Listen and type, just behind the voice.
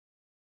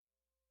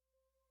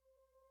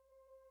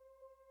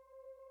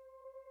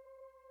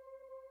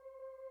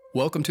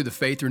Welcome to the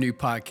Faith Renewed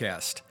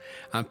podcast.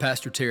 I'm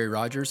Pastor Terry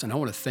Rogers, and I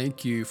want to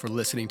thank you for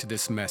listening to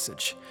this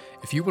message.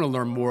 If you want to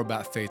learn more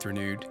about Faith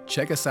Renewed,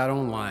 check us out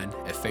online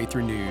at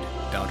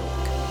faithrenewed.org.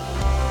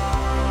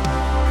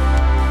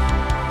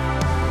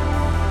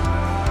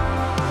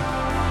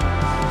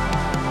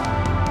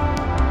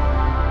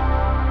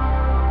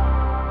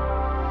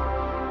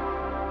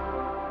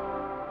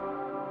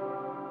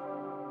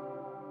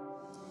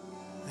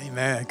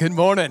 Amen. Good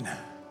morning.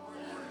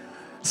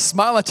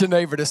 Smile at your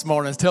neighbor this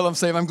morning. Tell them,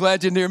 say, I'm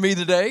glad you're near me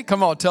today.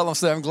 Come on, tell them,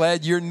 say, I'm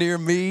glad you're near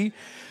me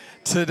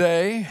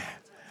today.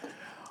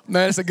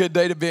 Man, it's a good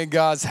day to be in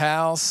God's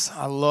house.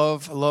 I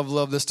love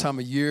this time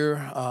of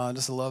year.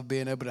 Just love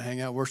being able to hang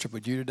out, worship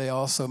with you today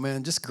also,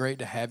 man. Just great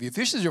to have you. If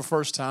this is your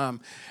first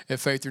time at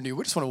Faith Renewed,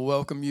 we just want to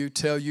welcome you,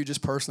 tell you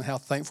just personally how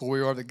thankful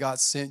we are that God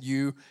sent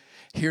you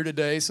here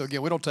today. So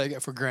again, we don't take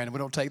it for granted. We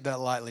don't take that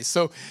lightly.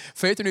 So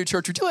Faith Renewed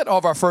Church, would you let all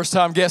of our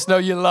first-time guests know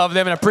you love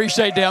them and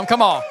appreciate them?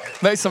 Come on,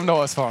 make some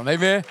noise for them.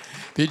 Amen.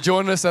 If you're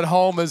joining us at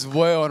home as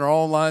well in our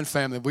online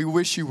family, we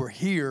wish you were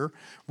here.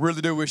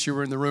 Really do wish you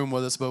were in the room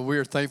with us, but we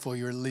are thankful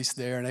you're at least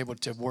there and able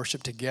to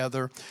worship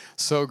together.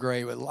 So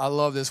great. I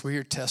love this. We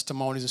hear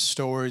testimonies and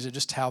stories of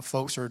just how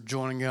folks are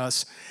joining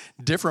us.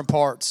 Different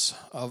parts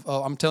of,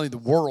 I'm telling you, the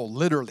world,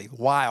 literally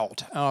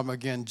wild.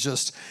 Again,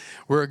 just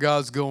where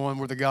God's going,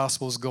 where the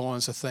gospel's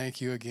going. So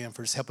thank you again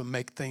for just helping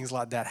make things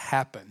like that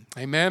happen.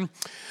 Amen.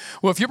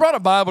 Well, if you brought a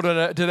Bible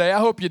today, I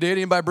hope you did.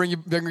 Anybody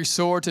bring your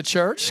sword to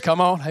church?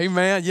 Come on.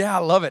 Amen. Yeah, I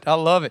love it. I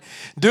love it.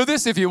 Do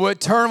this if you would.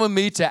 Turn with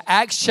me to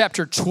Acts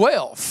chapter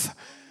 12.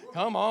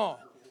 Come on.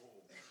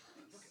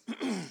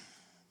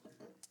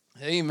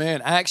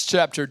 Amen. Acts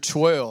chapter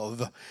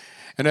 12.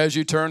 And as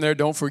you turn there,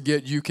 don't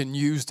forget you can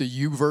use the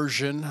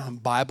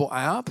YouVersion Bible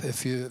app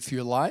if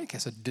you like.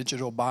 It's a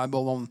digital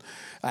Bible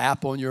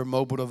app on your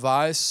mobile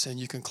device, and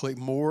you can click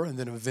more and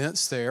then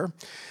events there.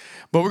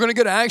 But we're going to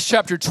go to Acts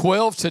chapter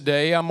 12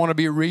 today. I'm going to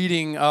be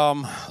reading a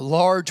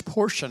large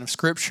portion of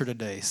Scripture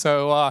today.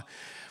 So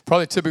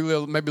probably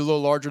typically maybe a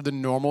little larger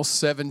than normal,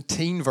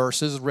 17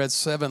 verses. Read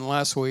 7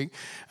 last week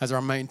as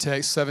our main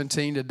text,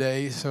 17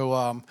 today.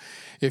 So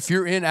if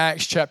you're in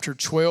Acts chapter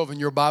 12 in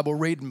your Bible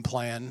reading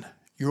plan,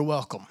 you're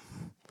welcome.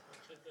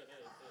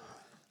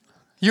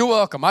 You're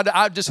welcome.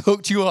 I just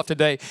hooked you up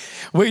today.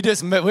 We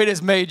just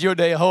made your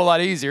day a whole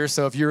lot easier,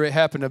 so if you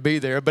happen to be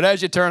there. But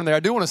as you turn there, I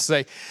do want to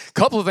say a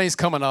couple of things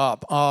coming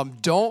up.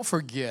 Don't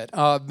forget,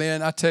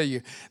 man, I tell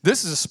you,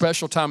 this is a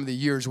special time of the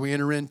year as we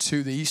enter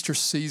into the Easter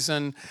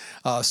season,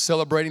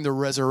 celebrating the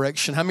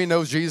resurrection. How many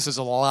knows Jesus is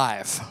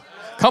alive?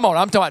 Come on,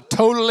 I'm talking about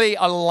totally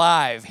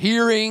alive,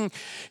 hearing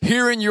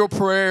your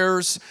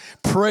prayers,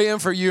 praying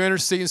for you,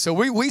 interceding. So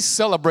we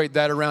celebrate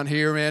that around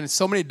here, man, in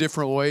so many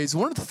different ways.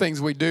 One of the things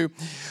we do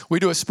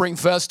a spring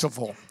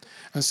festival.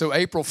 And so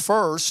April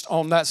 1st,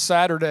 on that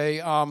Saturday,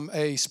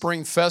 a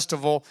spring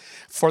festival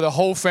for the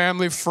whole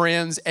family,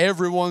 friends,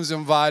 everyone's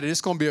invited. It's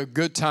going to be a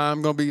good time.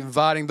 I'm going to be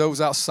inviting those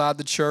outside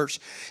the church.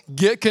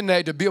 Get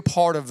connected, be a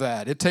part of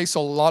that. It takes a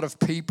lot of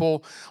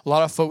people, a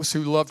lot of folks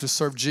who love to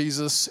serve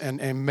Jesus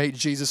and make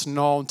Jesus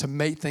known to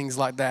make things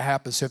like that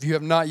happen. So if you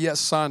have not yet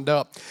signed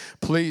up,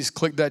 please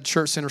click that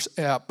Church Center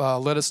app.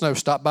 Let us know.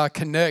 Stop by,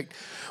 connect.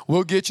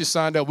 We'll get you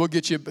signed up. We'll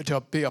get you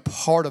to be a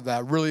part of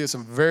that. Really is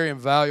very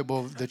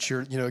invaluable that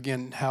you're,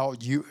 again, how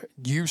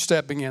you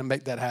stepping in and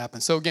make that happen.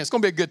 So again, it's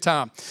going to be a good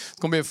time. It's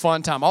going to be a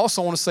fun time. I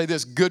also want to say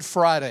this, Good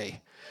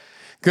Friday.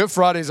 Good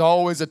Friday is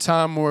always a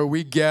time where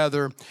we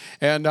gather,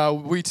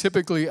 and we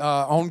typically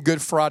on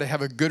Good Friday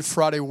have a Good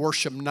Friday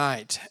worship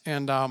night.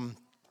 And,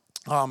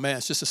 oh man,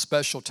 it's just a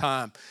special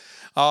time.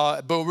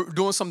 But we're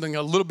doing something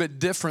a little bit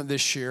different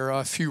this year.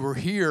 If you were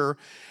here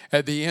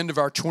at the end of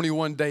our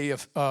 21 day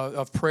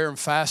of prayer and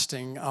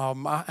fasting,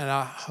 and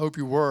I hope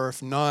you were.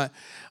 If not,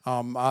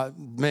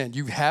 man,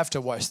 you have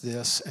to watch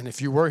this. And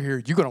if you were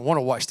here, you're going to want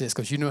to watch this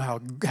because you know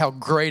how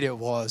great it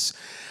was.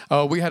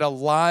 We had a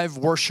live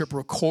worship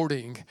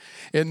recording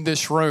in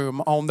this room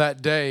on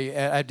that day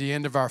at the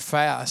end of our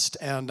fast.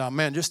 And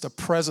man, just the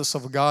presence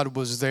of God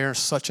was there in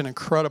such an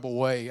incredible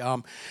way.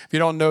 If you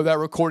don't know, that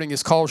recording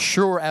is called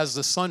Sure as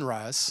the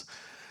Sunrise.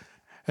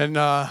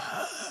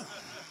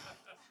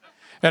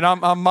 And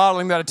I'm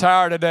modeling that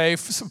attire today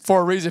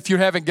for a reason. If you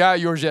haven't got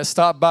yours yet,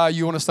 stop by.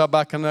 You want to stop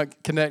by,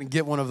 connect and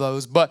get one of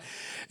those. But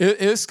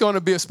it's going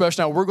to be a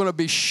special night. We're going to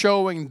be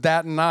showing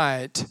that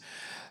night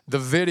the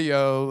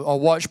video, a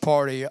watch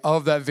party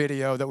of that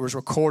video that was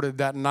recorded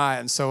that night.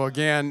 And so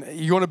again,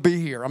 you want to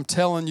be here. I'm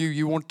telling you,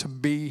 you want to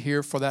be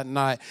here for that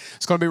night.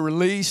 It's going to be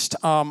released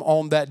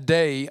on that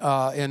day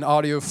in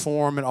audio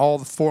form and all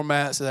the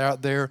formats that are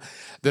out there.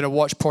 Then a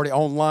watch party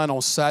online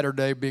on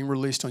Saturday being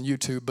released on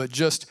YouTube. But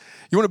just,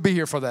 you want to be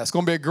here for that. It's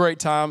going to be a great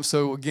time.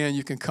 So again,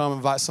 you can come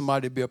invite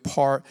somebody to be a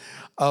part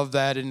of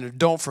that. And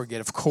don't forget,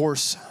 of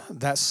course,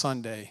 that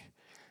Sunday,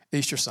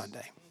 Easter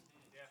Sunday.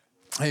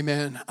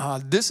 Amen.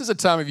 This is a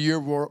time of year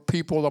where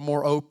people are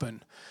more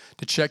open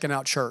to checking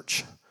out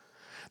church.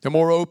 They're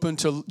more open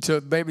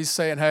to maybe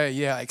saying, hey,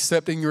 yeah,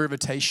 accepting your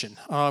invitation.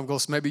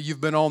 Because maybe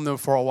you've been on them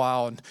for a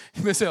while and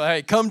you've been saying,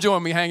 hey, come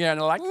join me, hang out.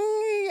 And they're like,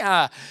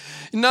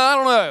 No, I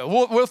don't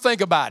know. We'll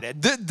think about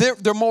it.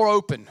 They're more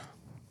open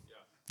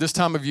this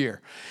time of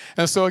year.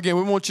 And so, again,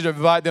 we want you to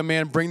invite them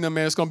in, bring them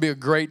in. It's going to be a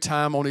great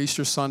time on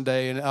Easter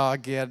Sunday. And,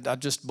 again, I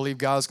just believe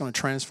God's going to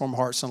transform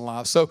hearts and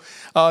lives. So,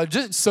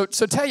 so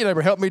tell your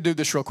neighbor, help me do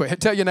this real quick.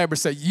 Tell your neighbor,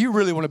 say, you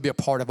really want to be a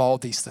part of all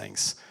these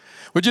things.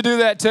 Would you do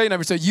that? Tell your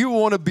neighbor, say, you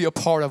want to be a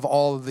part of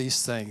all of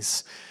these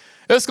things.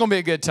 It's going to be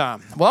a good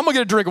time. Well, I'm going to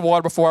get a drink of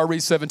water before I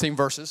read 17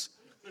 verses.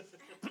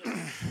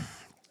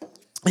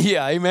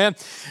 Yeah, amen.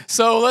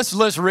 So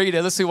let's read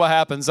it. Let's see what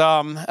happens.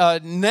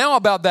 Now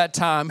about that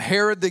time,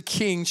 Herod the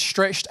king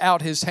stretched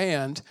out his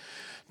hand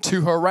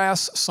to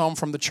harass some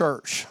from the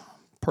church.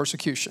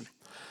 Persecution.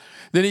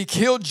 Then he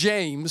killed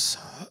James,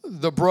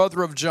 the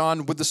brother of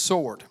John, with the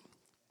sword.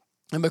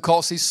 And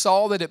because he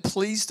saw that it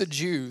pleased the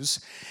Jews,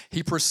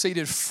 he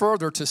proceeded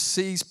further to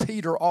seize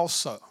Peter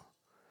also.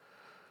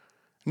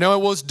 Now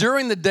it was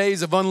during the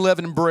days of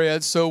unleavened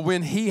bread, so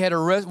when he had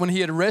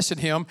arrested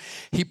him,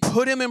 he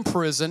put him in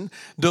prison,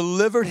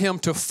 delivered him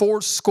to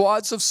 4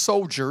 squads of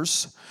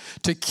soldiers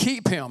to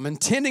keep him,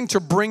 intending to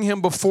bring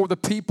him before the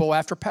people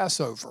after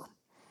Passover.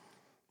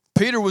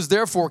 Peter was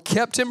therefore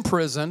kept in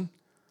prison,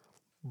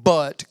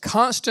 but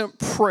constant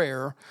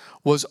prayer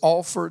was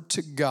offered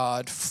to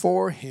God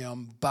for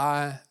him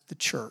by the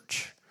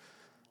church.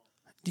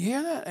 Do you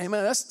hear that?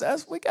 Amen.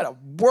 That's we got a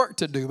work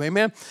to do.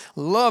 Amen.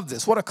 Love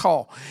this. What a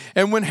call.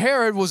 And when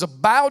Herod was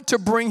about to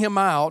bring him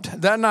out,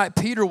 that night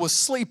Peter was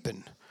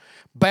sleeping,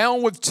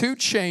 bound with 2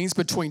 chains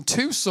between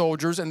 2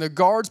 soldiers, and the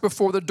guards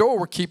before the door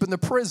were keeping the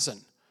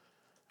prison.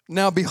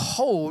 Now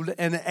behold,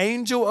 an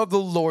angel of the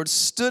Lord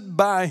stood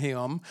by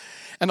him,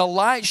 and a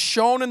light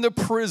shone in the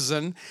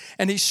prison,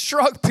 and he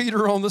struck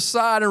Peter on the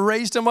side and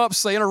raised him up,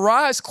 saying,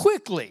 "Arise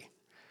quickly."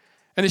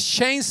 And his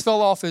chains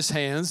fell off his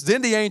hands.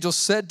 Then the angel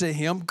said to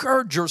him,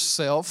 "Gird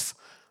yourself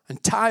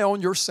and tie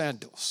on your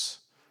sandals."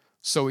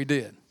 So he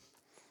did.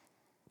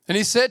 And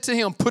he said to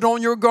him, "Put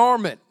on your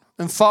garment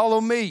and follow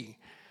me."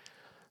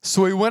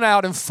 So he went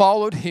out and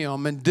followed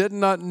him and did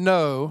not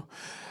know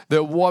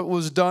that what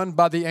was done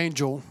by the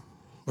angel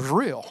was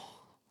real.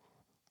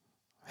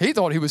 He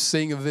thought he was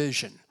seeing a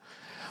vision.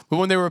 But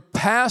when they were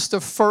past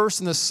the first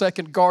and the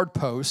second guard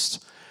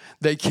post,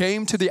 they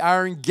came to the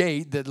iron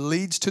gate that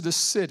leads to the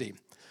city,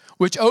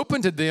 which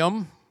opened to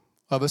them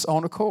of its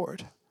own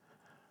accord.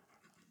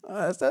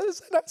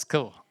 That's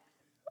cool.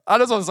 I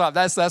just want to stop.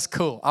 That's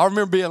cool. I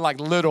remember being like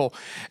little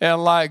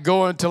and like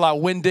going to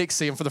like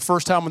Winn-Dixie, and for the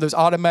first time when those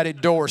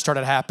automatic doors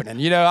started happening.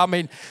 You know, I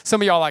mean,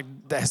 some of y'all are like,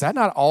 has that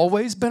not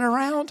always been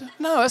around?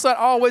 No, that's not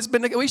always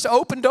been. We used to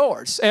open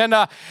doors,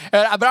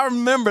 but I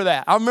remember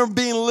that. I remember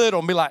being little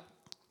and be like,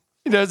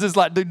 you know, it's just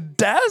like, dude,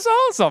 that's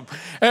awesome.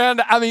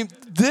 And I mean,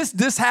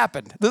 this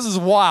happened. This is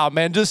wild,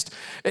 man. This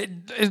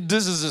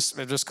is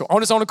just cool.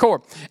 On its own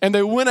accord. And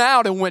they went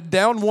out and went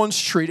down one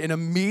street, and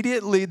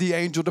immediately the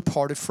angel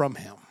departed from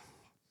him.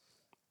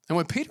 And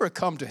when Peter had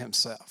come to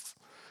himself,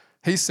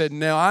 he said,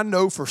 "Now I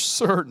know for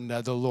certain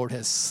that the Lord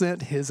has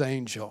sent his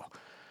angel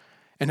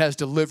and has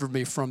delivered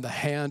me from the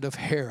hand of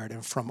Herod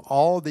and from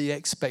all the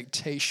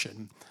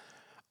expectation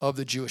of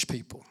the Jewish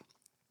people."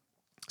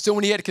 So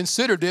when he had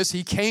considered this,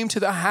 he came to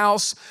the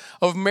house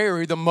of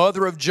Mary, the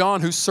mother of John,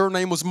 whose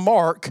surname was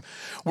Mark,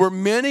 where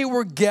many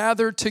were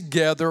gathered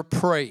together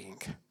praying.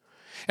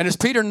 And as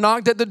Peter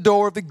knocked at the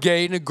door of the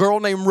gate, and a girl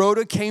named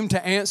Rhoda came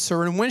to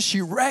answer, and when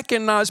she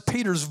recognized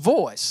Peter's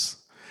voice,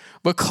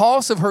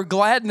 because of her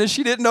gladness,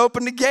 she didn't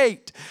open the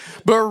gate,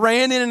 but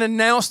ran in and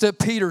announced that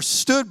Peter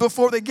stood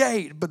before the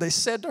gate. But they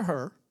said to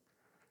her,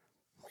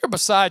 "You're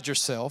beside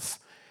yourself."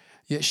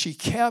 Yet she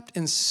kept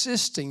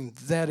insisting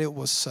that it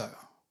was so.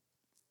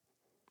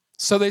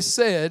 So they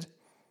said,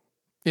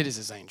 "It is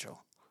his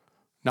angel."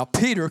 Now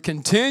Peter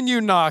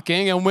continued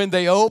knocking, and when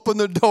they opened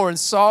the door and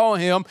saw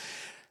him,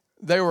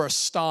 they were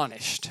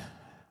astonished.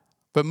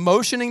 But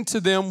motioning to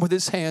them with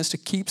his hands to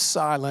keep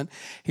silent,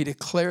 he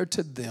declared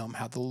to them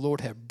how the Lord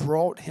had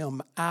brought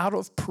him out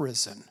of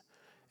prison.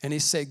 And he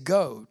said,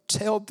 "Go,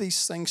 tell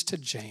these things to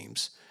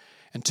James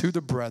and to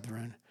the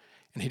brethren."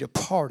 And he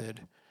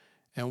departed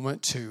and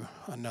went to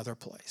another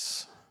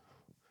place.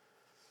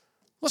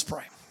 Let's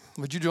pray.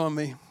 Would you join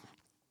me?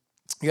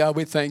 God,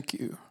 we thank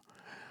you.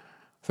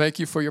 Thank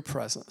you for your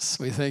presence.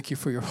 We thank you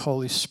for your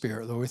Holy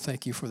Spirit, Lord. We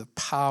thank you for the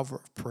power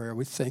of prayer.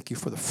 We thank you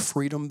for the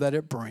freedom that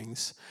it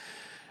brings.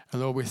 And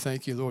Lord, we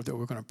thank you, Lord, that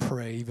we're going to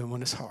pray even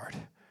when it's hard.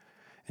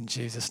 In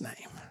Jesus'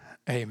 name,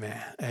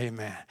 amen,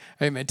 amen,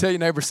 amen. Tell your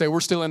neighbor, say,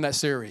 we're still in that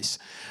series.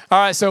 All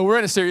right, so we're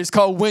in a series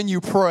called When You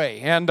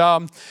Pray. And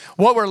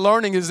what we're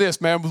learning is this,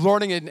 man. We're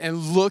learning and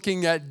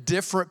looking at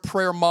different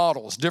prayer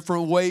models,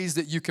 different ways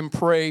that you can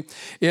pray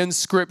in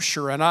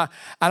Scripture. And I'm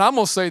going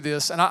to say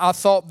this, and I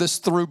thought this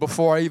through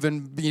before I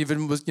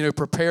even was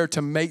prepared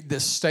to make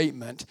this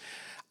statement.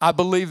 I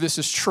believe this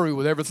is true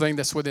with everything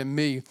that's within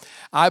me.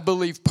 I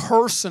believe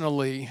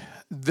personally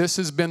this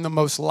has been the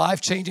most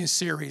life-changing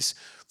series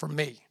for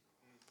me.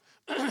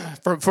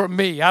 For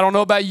me. I don't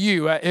know about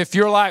you. If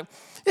you're like,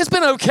 it's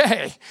been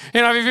okay.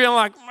 You know, if you're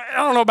like, I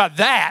don't know about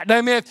that.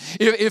 I mean,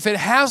 if it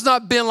has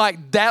not been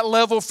like that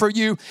level for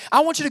you,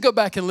 I want you to go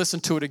back and listen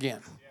to it again.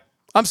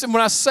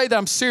 When I say that,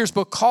 I'm serious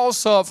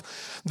because of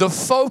the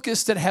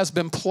focus that has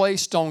been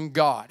placed on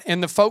God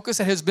and the focus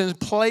that has been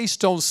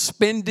placed on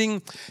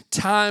spending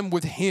time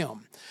with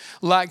Him.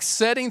 Like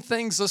setting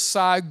things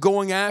aside,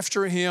 going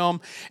after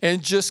Him,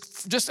 and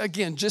just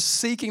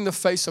seeking the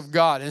face of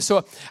God. And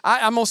so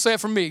I'm going to say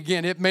it for me.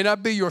 Again, it may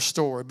not be your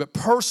story, but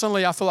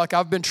personally, I feel like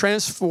I've been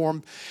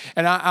transformed,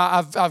 and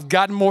I've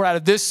gotten more out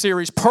of this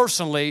series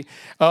personally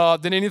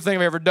than anything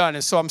I've ever done.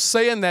 And so I'm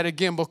saying that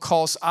again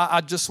because I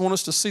just want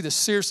us to see the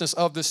seriousness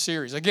of this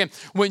series. Again,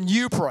 when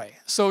you pray.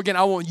 So again,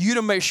 I want you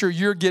to make sure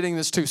you're getting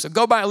this too. So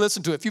go back and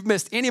listen to it. If you've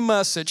missed any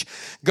message,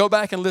 go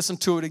back and listen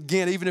to it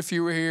again. Even if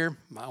you were here,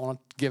 I want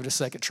to give it a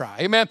second try.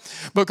 Amen?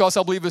 Because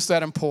I believe it's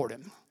that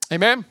important.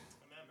 Amen? Amen?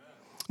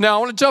 Now, I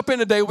want to jump in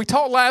today. We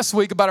talked last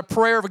week about a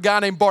prayer of a guy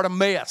named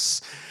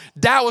Bartimaeus.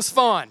 That was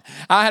fun.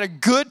 I had a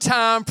good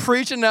time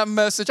preaching that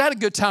message. I had a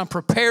good time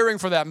preparing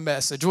for that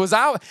message. I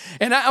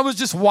was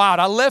just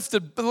wild. I left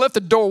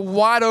the door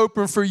wide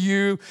open for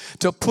you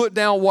to put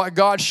down what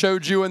God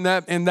showed you in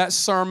that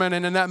sermon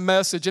and in that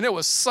message, and it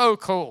was so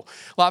cool.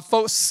 Like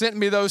folks sent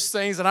me those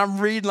things, and I'm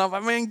reading. I'm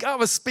like, man, God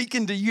was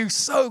speaking to you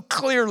so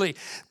clearly.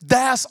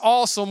 That's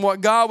awesome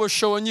what God was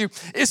showing you.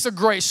 It's a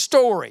great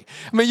story.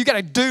 I mean, you got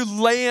a dude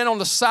laying on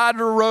the side of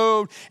the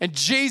road, and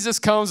Jesus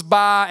comes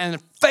by, and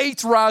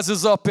faith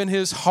rises up in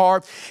his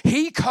heart.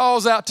 He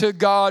calls out to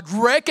God,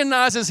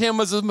 recognizes him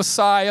as a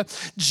Messiah.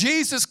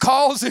 Jesus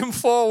calls him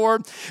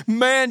forward.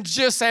 Man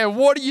just said,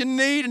 what do you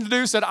need? And the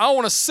dude said, I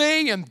want to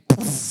sing. And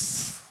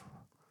poof.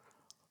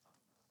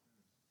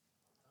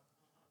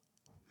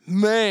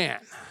 Man.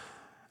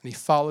 And he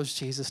follows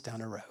Jesus down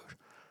the road.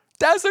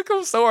 That's a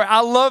cool story.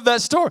 I love that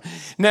story.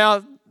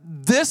 Now,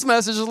 this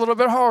message is a little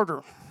bit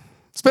harder.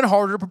 It's been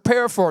harder to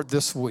prepare for it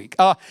this week.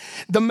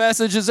 The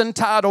message is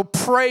entitled,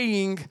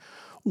 Praying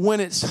When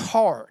It's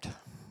Hard.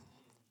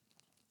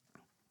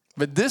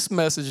 But this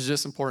message is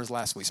just as important as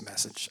last week's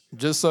message,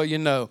 just so you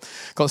know,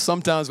 because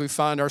sometimes we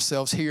find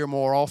ourselves here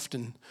more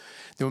often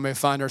than we may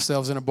find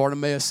ourselves in a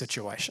Bartimaeus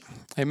situation.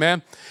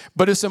 Amen?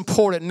 But it's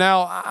important.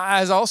 Now,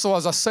 as I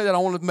say that, I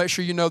want to make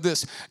sure you know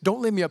this. Don't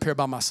leave me up here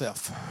by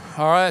myself.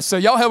 All right? So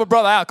y'all help a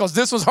brother out because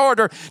this was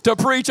harder to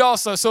preach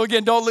also. So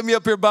again, don't leave me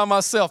up here by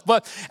myself.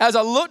 But as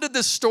I looked at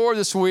this story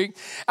this week,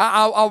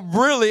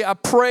 I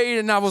prayed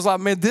and I was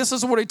like, man, this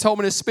is what he told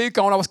me to speak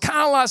on. I was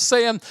kind of like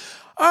saying,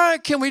 all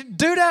right, can we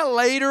do that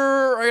later?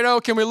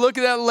 Or, can we look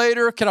at that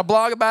later? Can I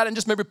blog about it and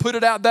just maybe put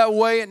it out that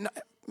way? And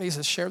he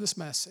said, share this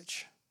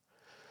message.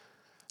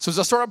 So as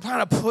I started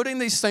kind of putting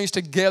these things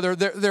together,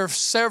 there are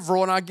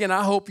several, and again,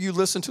 I hope you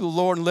listen to the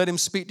Lord and let Him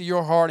speak to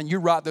your heart, and you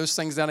write those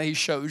things down that He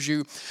shows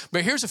you.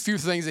 But here's a few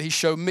things that He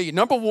showed me.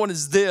 Number one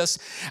is this.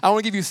 I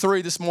want to give you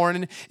three this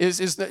morning.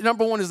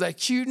 Number one is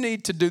that you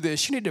need to do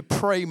this. You need to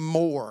pray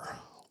more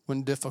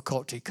when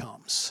difficulty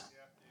comes.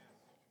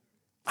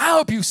 I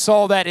hope you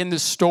saw that in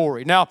this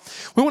story. Now,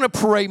 we want to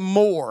pray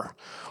more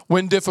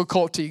when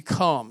difficulty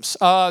comes.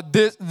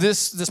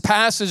 This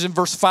passage in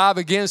verse 5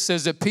 again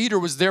says that Peter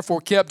was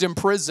therefore kept in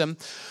prison,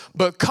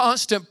 but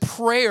constant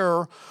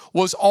prayer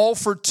was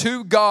offered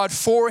to God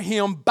for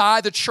him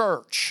by the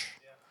church.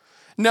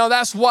 Now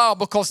that's wild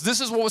because this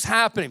is what was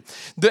happening.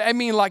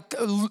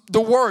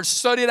 The word,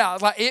 study it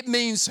out, like it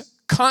means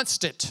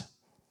constant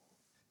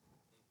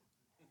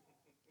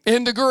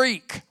in the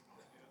Greek.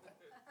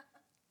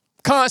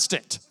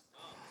 Constant.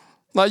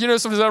 Like,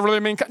 something does that really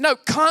mean? No,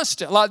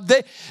 constant. Like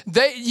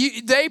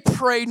they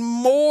prayed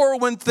more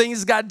when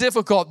things got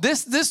difficult.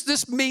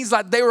 This means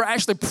like they were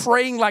actually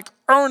praying like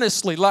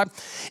earnestly. Like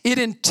it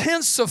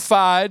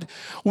intensified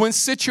when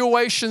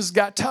situations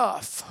got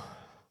tough.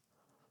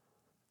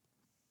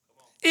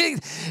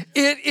 It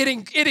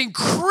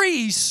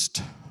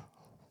increased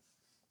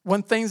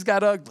when things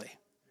got ugly.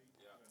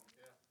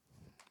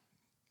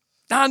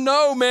 I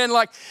know, man,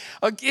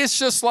 it's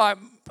just like,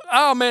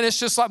 oh man, it's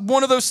just like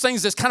one of those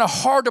things that's kind of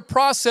hard to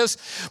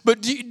process.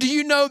 But do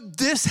you know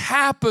this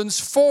happens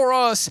for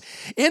us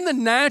in the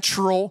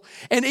natural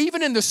and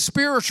even in the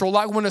spiritual?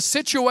 Like when a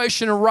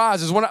situation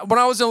arises. When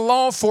I was in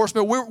law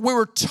enforcement, we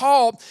were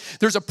taught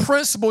there's a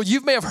principle.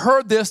 You may have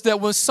heard this, that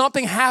when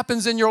something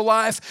happens in your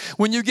life,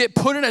 when you get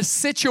put in a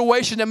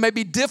situation that may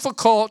be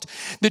difficult,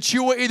 that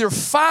you will either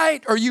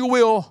fight or you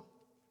will.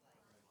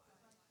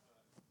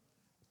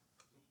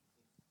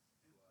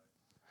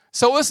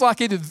 So it's like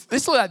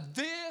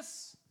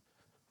this.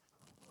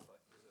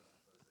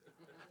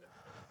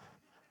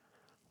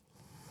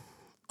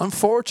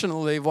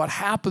 Unfortunately, what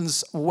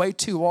happens way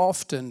too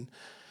often,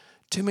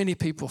 too many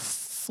people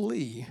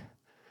flee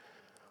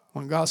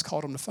when God's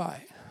called them to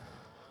fight.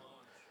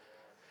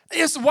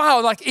 It's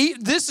wild. Like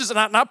this is, and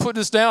I put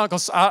this down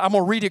because I'm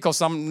going to read it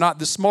because I'm not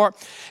this smart.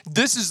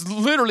 This is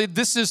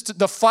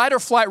the fight or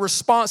flight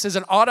response is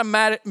an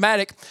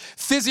automatic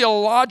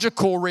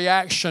physiological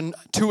reaction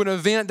to an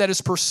event that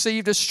is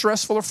perceived as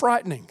stressful or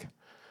frightening.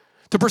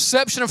 The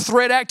perception of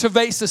threat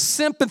activates the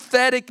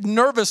sympathetic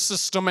nervous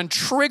system and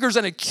triggers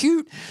an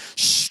acute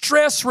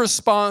stress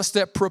response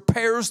that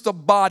prepares the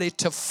body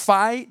to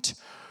fight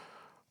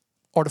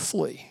or to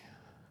flee.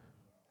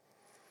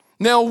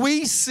 Now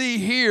we see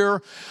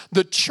here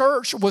the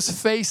church was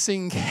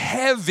facing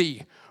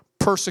heavy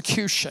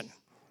persecution.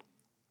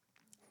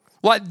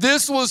 Like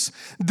this was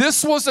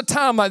a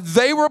time like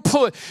they were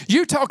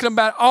you talking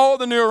about all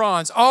the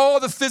neurons, all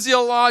the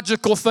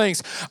physiological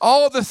things,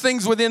 all the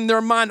things within their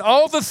mind,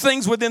 all the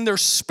things within their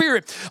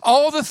spirit,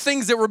 all the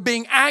things that were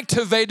being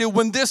activated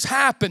when this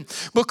happened.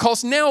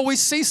 Because now we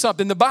see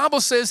something. The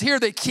Bible says here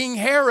that King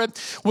Herod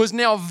was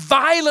now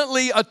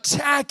violently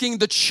attacking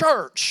the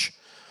church.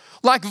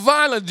 Like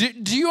violent.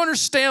 Do you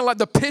understand like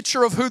the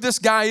picture of who this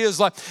guy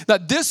is? Like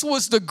that this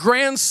was the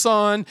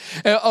grandson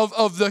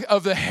of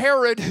the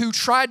Herod who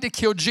tried to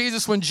kill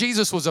Jesus when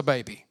Jesus was a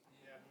baby.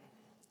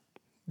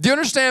 Do you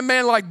understand,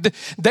 man? Like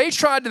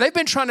they've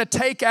been trying to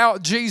take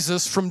out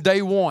Jesus from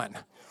day one.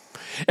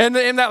 And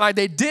that like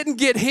they didn't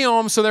get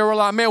him, so they were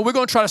like, man, we're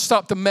going to try to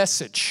stop the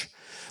message.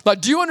 Like,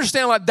 do you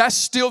understand, like, that's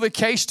still the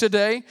case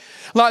today?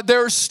 Like,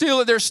 there's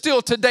still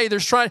today, they're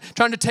trying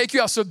to take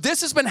you out. So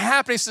this has been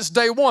happening since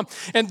day one.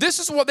 And this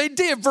is what they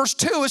did. Verse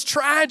 2 is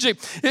tragic.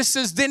 It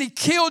says, then he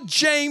killed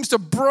James, the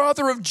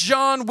brother of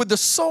John, with the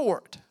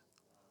sword.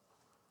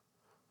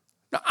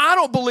 Now, I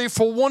don't believe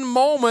for one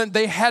moment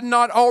they had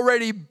not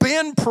already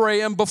been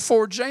praying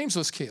before James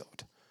was killed.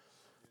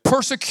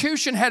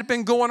 Persecution had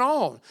been going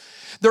on.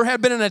 There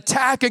had been an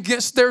attack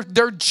against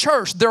their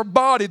church, their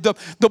body,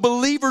 the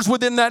believers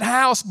within that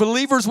house,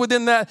 believers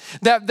within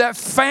that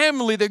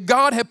family that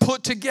God had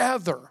put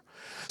together.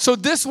 So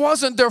this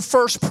wasn't their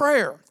first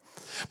prayer.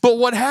 But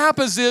what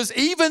happens is,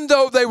 even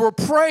though they were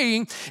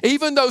praying,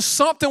 even though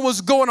something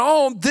was going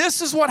on, this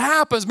is what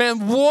happens,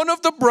 man. One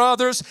of the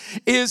brothers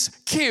is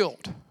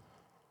killed.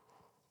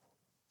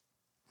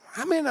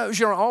 How many knows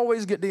you don't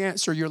always get the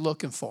answer you're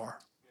looking for?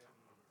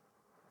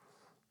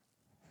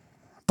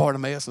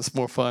 Bartimaeus was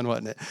more fun,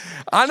 wasn't it?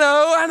 I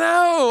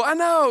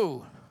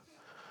know.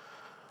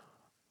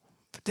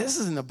 But this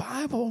is in the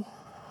Bible.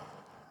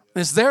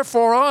 It's there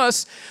for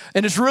us.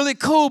 And it's really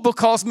cool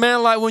because,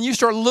 man, like when you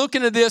start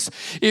looking at this,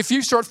 if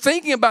you start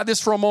thinking about this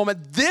for a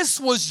moment, this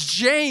was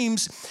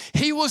James.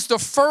 He was the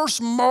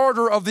first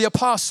martyr of the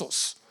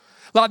apostles.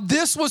 Like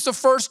this was the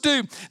first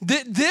dude.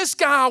 This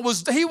guy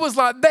was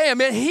like, damn,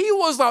 man, he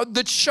was like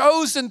the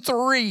chosen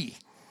three.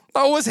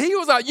 He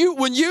was like,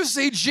 when you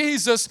see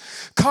Jesus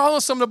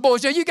calling some of the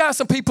boys, you got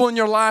some people in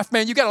your life,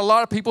 man. You got a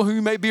lot of people who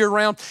you may be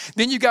around.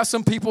 Then you got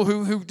some people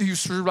who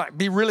like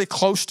be really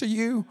close to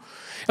you.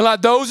 And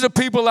like those are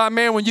the people like,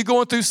 man, when you're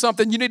going through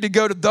something, you need to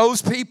go to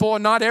those people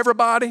and not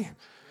everybody.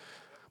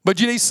 But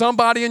you need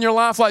somebody in your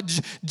life. Like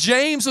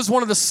James was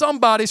one of the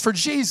somebodies for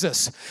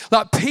Jesus.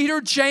 Like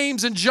Peter,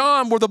 James, and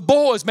John were the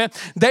boys, man.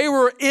 They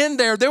were in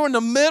there. They were in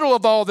the middle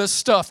of all this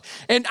stuff.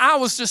 And I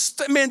was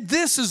just, man,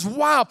 this is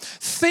wild.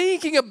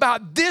 Thinking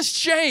about this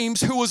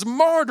James who was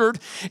martyred,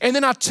 and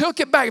then I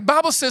took it back. The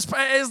Bible says,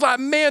 it's like,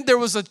 man, there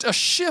was a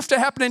shift that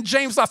happened in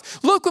James'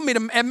 life. Look with me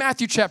at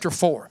Matthew chapter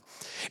 4.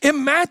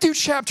 In Matthew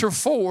chapter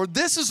 4,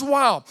 this is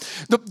wild.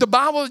 The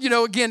Bible,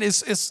 again,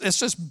 it's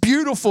just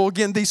beautiful.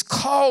 Again, these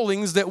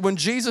callings that when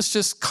Jesus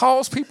just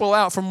calls people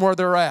out from where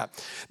they're at.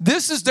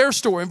 This is their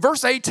story. In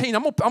verse 18,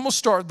 I'm going to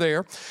start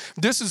there.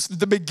 This is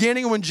the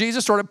beginning when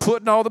Jesus started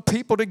putting all the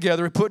people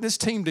together, putting his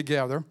team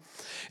together.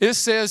 It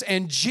says,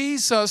 and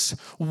Jesus,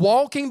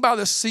 walking by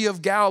the Sea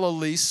of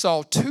Galilee,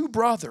 saw two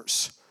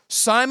brothers,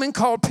 Simon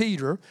called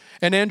Peter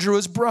and Andrew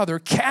his brother,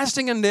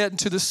 casting a net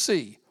into the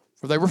sea,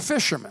 for they were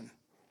fishermen.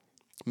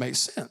 Makes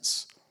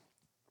sense.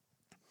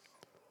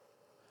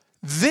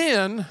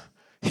 Then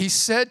he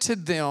said to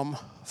them,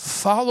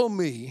 follow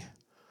me,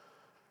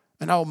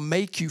 and I'll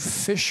make you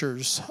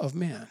fishers of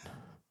men.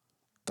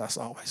 That's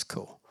always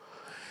cool.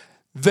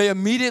 They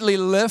immediately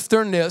left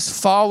their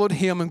nets, followed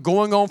him, and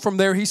going on from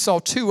there, he saw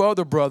two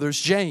other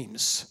brothers,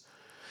 James,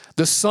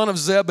 the son of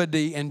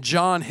Zebedee, and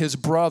John, his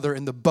brother,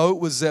 in the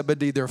boat with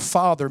Zebedee, their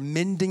father,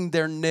 mending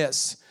their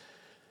nets.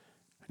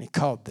 And he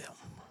called them.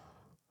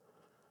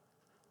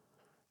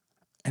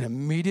 And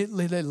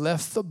immediately they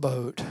left the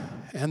boat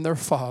and their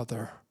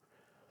father,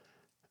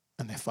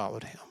 and they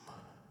followed him.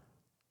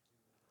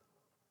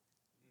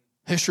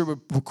 History would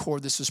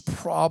record this is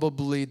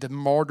probably, the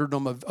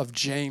martyrdom of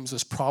James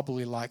was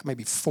probably like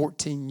maybe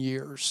 14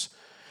 years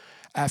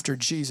after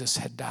Jesus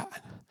had died.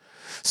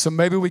 So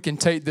maybe we can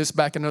take this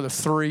back another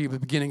 3 at the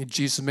beginning of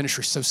Jesus'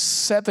 ministry. So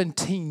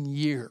 17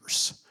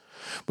 years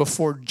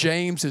before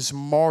James is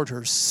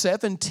martyred,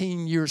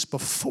 17 years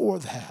before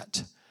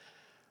that,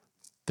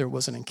 there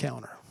was an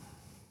encounter.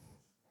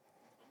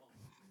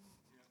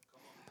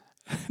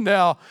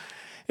 Now,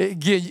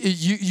 again,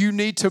 you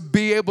need to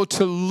be able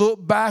to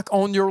look back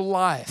on your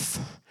life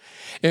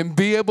and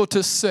be able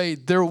to say,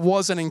 there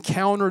was an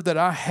encounter that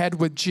I had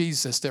with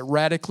Jesus that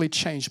radically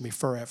changed me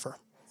forever.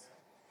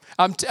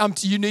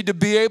 You need to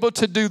be able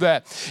to do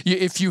that.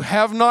 If you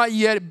have not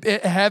yet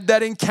had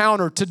that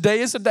encounter, today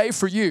is a day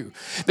for you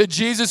that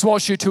Jesus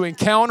wants you to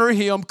encounter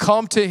him,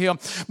 come to him,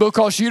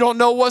 because you don't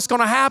know what's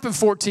going to happen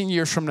 14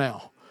 years from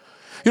now.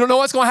 You don't know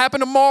what's going to happen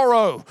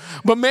tomorrow.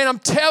 But man, I'm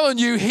telling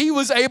you, he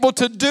was able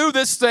to do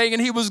this thing,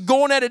 and he was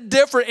going at it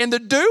different. And the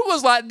dude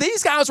was like,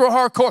 these guys were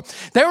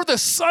hardcore. They were the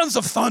sons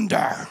of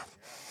thunder.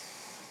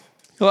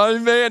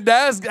 Like, man,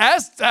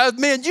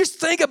 man, you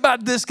think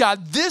about this guy.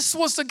 This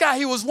was the guy.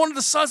 He was one of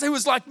the sons. He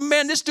was like,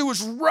 man, this dude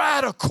was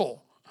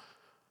radical.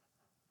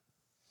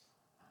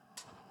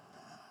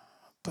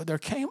 But there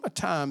came a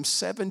time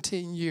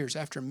 17 years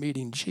after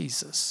meeting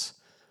Jesus,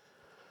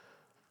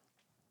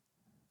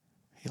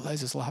 he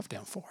lays his life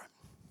down for him.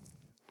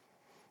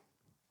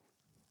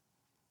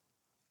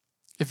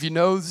 If you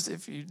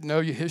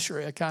know your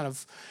history, I kind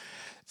of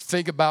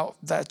think about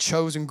that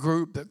chosen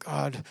group that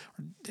God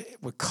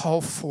would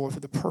call for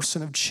the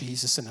person of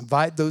Jesus and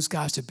invite those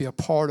guys to be a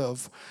part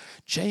of.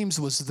 James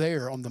was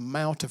there on the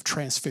Mount of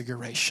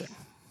Transfiguration.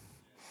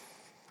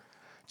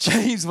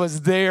 James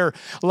was there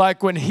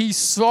like when he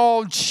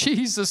saw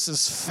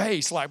Jesus'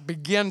 face like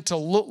begin to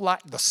look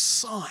like the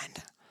sun.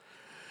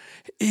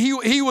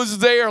 He was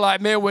there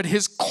like, man, when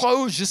his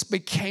clothes just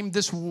became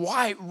this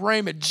white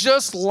raiment,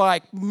 just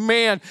like,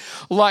 man,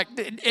 like,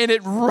 and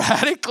it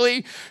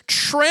radically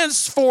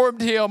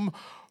transformed him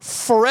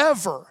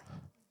forever.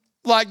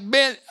 Like,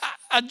 man,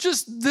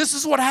 this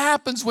is what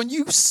happens when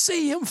you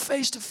see him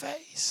face to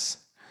face.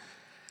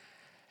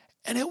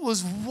 And it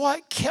was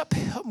what kept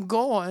him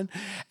going.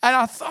 And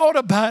I thought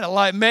about it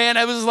like, man,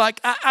 it was like,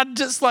 I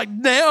just like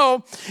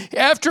now,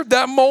 after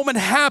that moment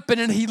happened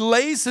and he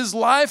lays his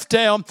life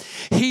down,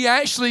 he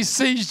actually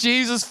sees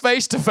Jesus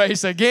face to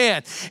face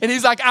again. And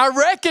he's like, I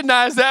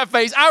recognize that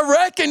face. I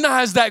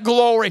recognize that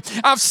glory.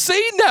 I've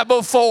seen that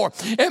before.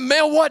 And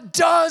man, what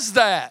does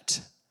that?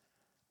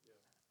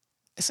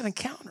 It's an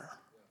encounter.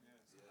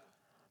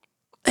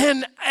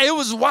 And it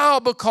was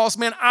wild because,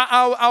 man,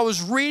 I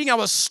was reading, I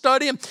was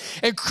studying,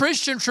 and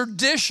Christian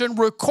tradition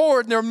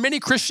record, and there are many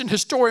Christian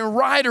historian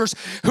writers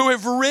who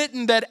have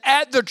written that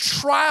at the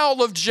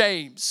trial of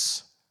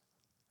James,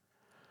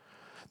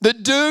 the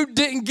dude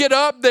didn't get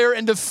up there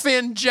and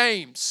defend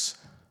James.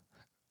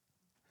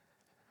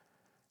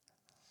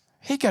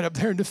 He got up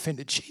there and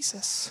defended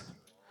Jesus.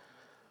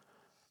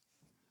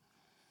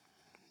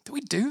 Do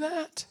we do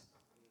that?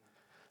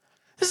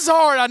 This is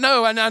hard, I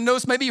know, and I know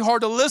it's maybe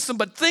hard to listen,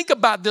 but think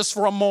about this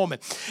for a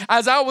moment.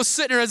 As I was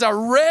sitting there, as I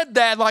read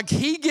that, like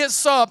he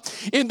gets up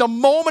in the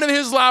moment of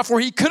his life where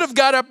he could have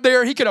got up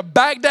there, he could have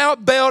backed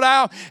out, bailed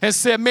out, and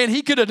said, man,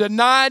 he could have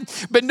denied,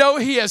 but no,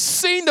 he has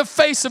seen the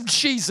face of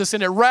Jesus,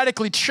 and it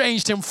radically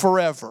changed him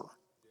forever.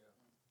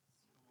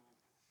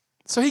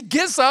 So he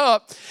gets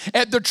up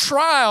at the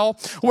trial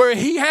where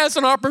he has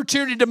an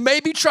opportunity to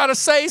maybe try to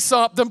say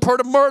something per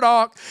to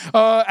Murdoch,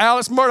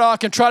 Alex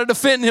Murdoch, and try to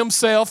defend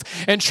himself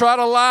and try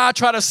to lie,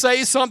 try to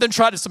say something,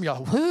 some of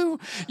y'all, who?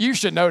 You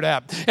should know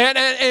that.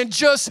 And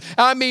just,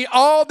 I mean,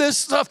 all this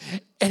stuff.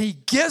 And he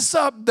gets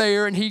up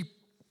there and he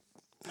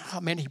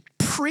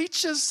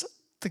preaches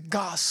the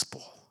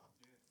gospel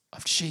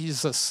of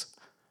Jesus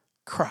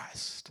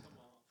Christ.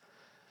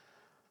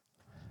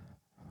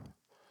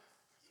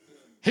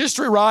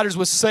 History writers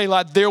would say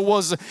like there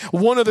was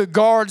one of the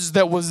guards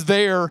that was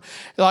there,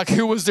 like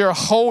who was there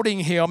holding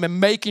him and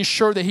making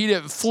sure that he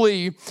didn't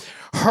flee,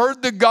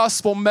 heard the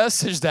gospel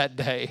message that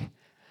day,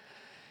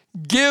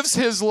 gives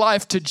his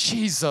life to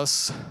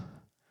Jesus,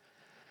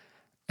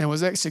 and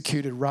was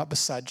executed right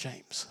beside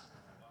James.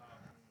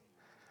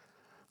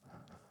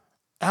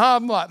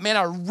 I'm like, man,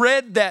 I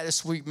read that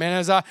this week, man,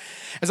 as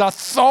I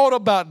thought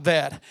about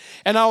that.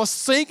 And I was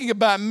thinking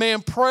about,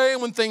 man,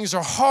 praying when things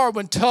are hard,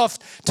 when tough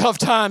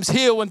times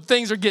hit, when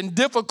things are getting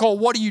difficult,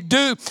 what do you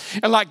do?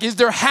 And like,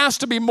 there has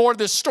to be more to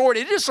this story.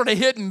 It just sort of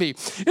hit me.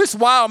 It's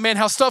wild, man,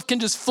 how stuff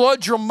can just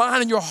flood your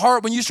mind and your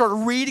heart when you start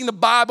reading the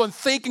Bible and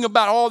thinking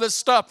about all this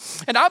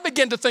stuff. And I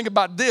began to think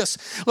about this.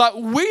 Like,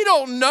 we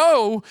don't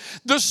know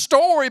the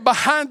story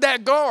behind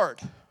that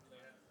guard.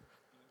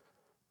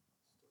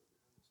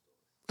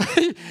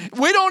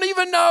 We don't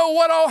even know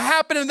what all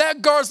happened in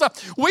that guard's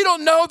life. We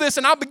don't know this.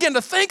 And I begin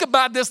to think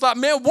about this like,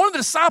 man, one of the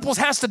disciples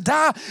has to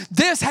die.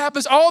 This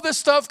happens. All this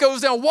stuff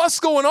goes down. What's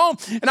going on?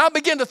 And I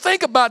begin to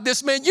think about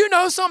this, man. You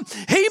know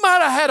something? He might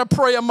have had a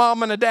prayer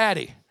mom and a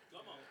daddy.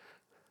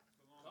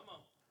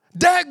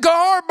 That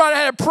guard might have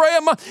had a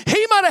prayer mom.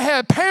 He might have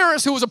had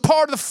parents who was a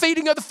part of the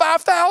feeding of the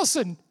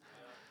 5,000.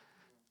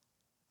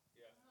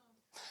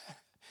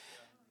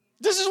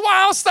 This is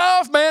wild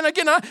stuff, man.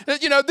 Again,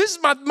 this is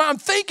I'm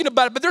thinking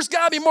about it, but there's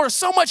got to be more.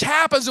 So much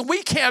happens, and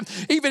we can't,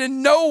 even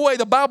in no way,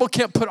 the Bible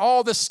can't put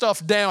all this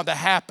stuff down that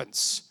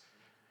happens.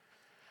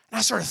 And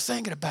I started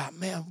thinking about,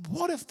 man,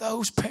 what if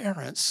those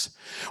parents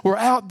were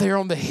out there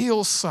on the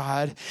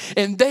hillside,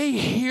 and they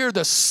hear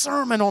the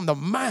Sermon on the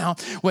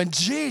Mount when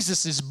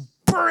Jesus is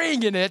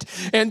bringing it.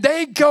 And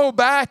they go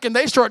back and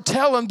they start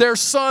telling their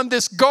son,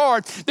 this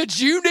guard, that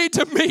you need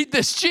to meet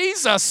this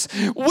Jesus.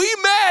 We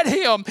met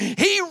him.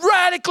 He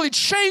radically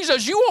changed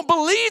us. You won't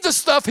believe the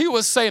stuff he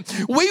was saying.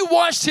 We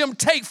watched him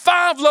take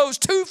 5 loaves,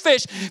 2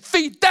 fish,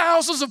 feed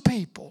thousands of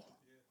people.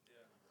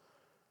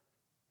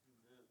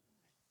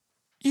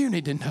 You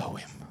need to know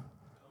him.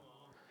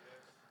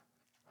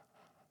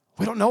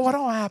 We don't know what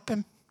will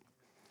happen.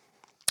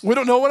 We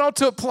don't know what all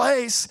took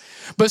place,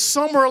 but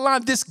somewhere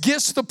along this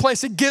gets to the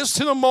place, it gets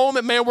to the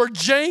moment, man, where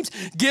James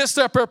gets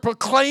up and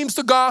proclaims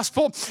the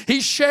gospel. He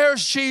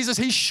shares Jesus.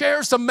 He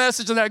shares the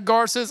message, and that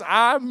guard says,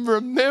 I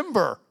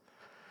remember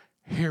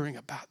hearing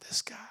about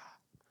this guy.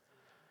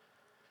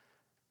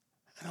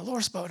 And the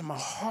Lord spoke to my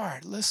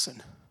heart,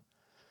 listen,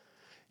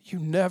 you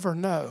never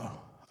know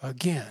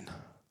again.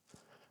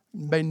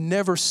 You may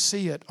never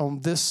see it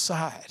on this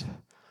side,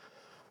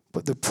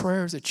 but the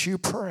prayers that you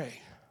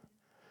pray,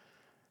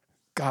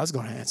 God's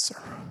going to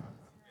answer.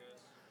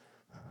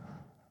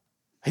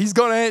 He's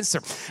going to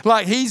answer.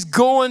 Like he's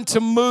going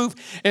to move.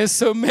 And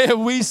so,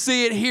 man, we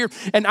see it here.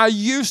 And I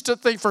used to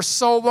think for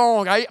so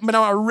long, when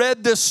I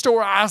read this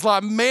story, I was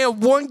like, man,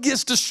 one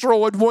gets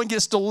destroyed, one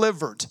gets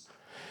delivered.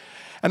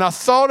 And I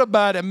thought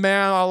about it,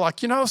 man, I was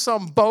like, you know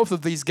something? Both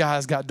of these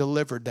guys got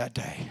delivered that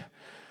day.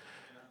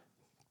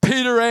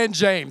 Peter and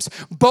James,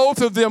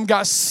 both of them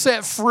got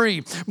set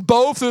free.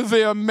 Both of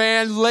them,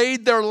 man,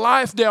 laid their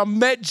life down,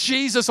 met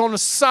Jesus on the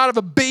side of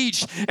a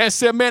beach and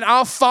said, man,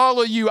 I'll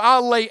follow you.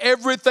 I'll lay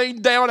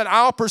everything down and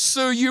I'll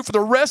pursue you for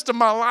the rest of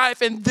my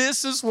life. And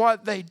this is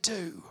what they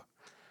do.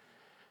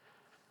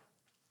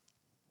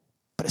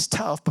 But it's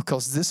tough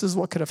because this is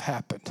what could have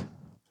happened.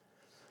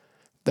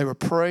 They were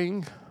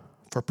praying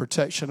for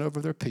protection over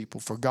their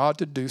people, for God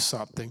to do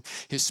something,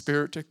 his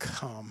Spirit to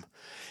come,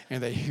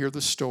 and they hear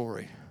the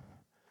story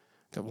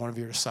that one of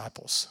your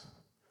disciples,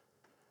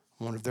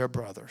 one of their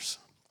brothers,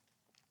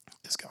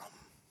 is gone.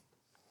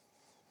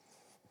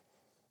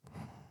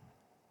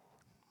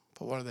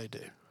 But what do?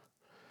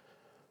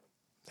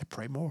 They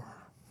pray more.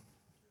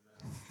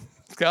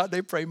 God,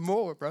 they pray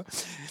more, bro.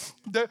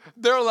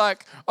 They're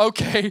like,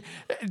 okay,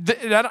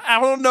 I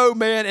don't know,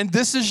 man, and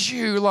this is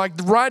you. Like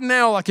right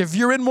now, like if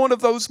you're in one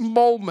of those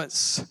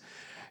moments,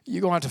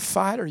 you're going to have to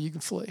fight or you can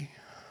flee.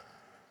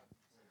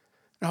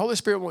 The Holy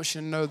Spirit wants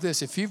you to know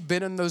this. If you've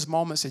been in those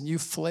moments and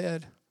you've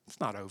fled, it's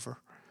not over.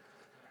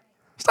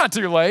 It's not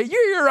too late.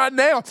 You're here right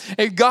now.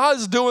 And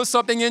God's doing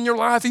something in your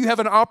life. You have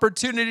an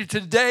opportunity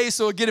today.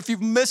 So again, if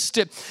you've missed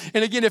it,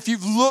 and again, if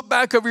you've looked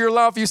back over your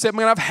life, you said,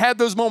 man, I've had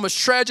those moments.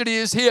 Tragedy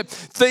is hit.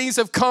 Things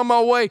have come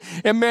my way.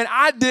 And man,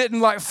 I didn't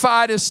like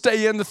fight and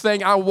stay in the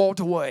thing. I walked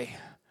away.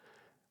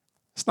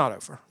 It's not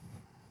over.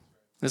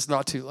 It's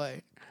not too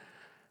late.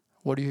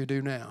 What do you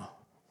do now?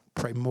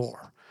 Pray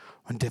more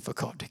when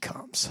difficulty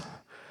comes.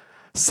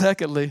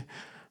 Secondly,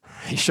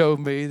 he showed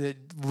me that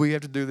we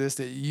have to do this,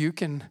 that you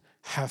can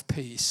have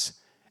peace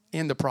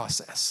in the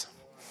process.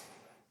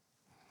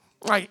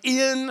 Like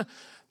in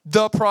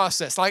the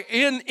process, like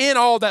in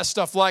all that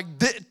stuff. Like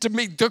to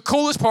me, the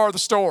coolest part of the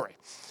story.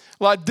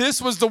 Like this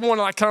was the one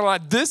I kind of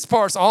like, this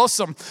part's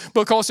awesome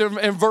because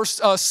in verse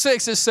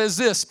 6 it says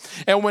this,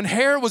 and when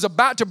Herod was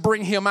about to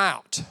bring him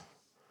out,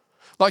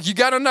 like you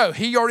got to know,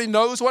 he already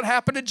knows what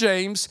happened to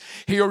James.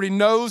 He already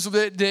knows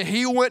that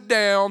he went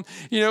down,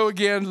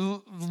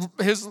 again,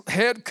 his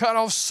head cut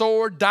off,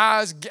 sword,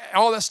 dies,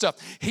 all that stuff.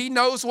 He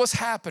knows what's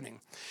happening.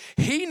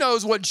 He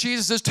knows what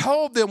Jesus has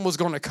told them was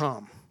going to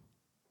come.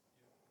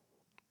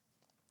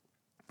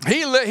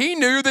 He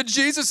knew that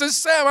Jesus has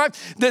said, right,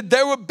 that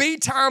there would be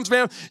times,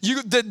 man,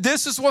 that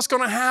this is what's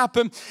going to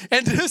happen,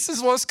 and this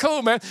is what's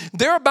cool, man.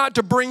 They're about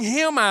to bring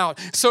him out.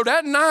 So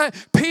that night,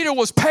 Peter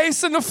was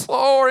pacing the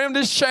floor in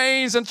his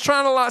chains and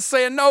trying to like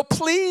saying, no,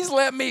 please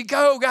let me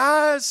go,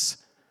 guys.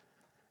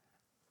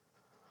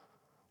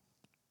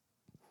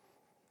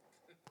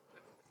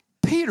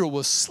 Peter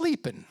was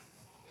sleeping.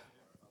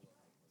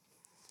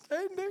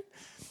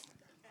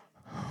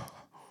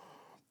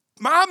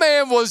 My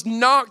man was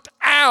knocked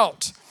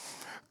out.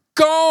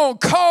 Gone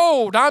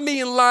cold. I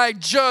mean, like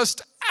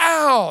just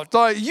out.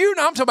 Like, I'm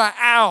talking about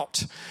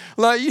out.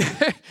 Like,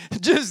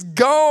 just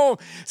gone,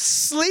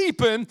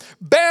 sleeping,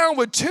 bound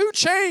with 2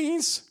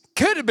 chains.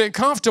 Could have been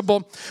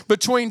comfortable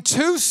between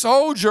 2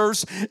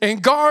 soldiers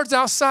and guards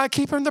outside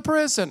keeping the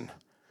prison.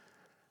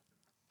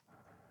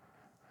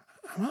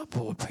 My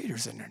boy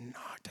Peter's in there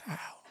knocked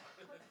out.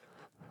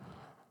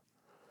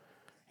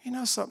 You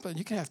know something?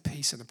 You can have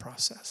peace in the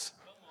process.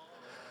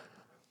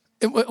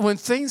 When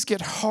things get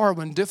hard,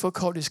 when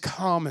difficulties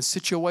come and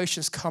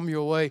situations come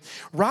your way,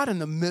 right in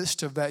the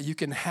midst of that, you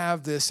can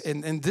have this.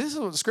 And this is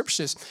what the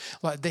scripture says.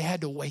 Like, they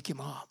had to wake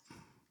him up.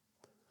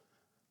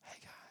 Hey,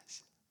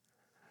 guys,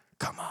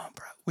 come on,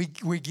 bro.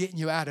 We're getting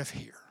you out of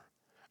here.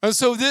 And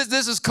so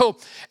this is cool.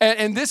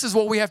 And this is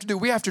what we have to do.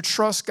 We have to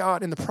trust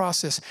God in the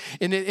process.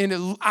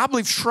 And I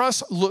believe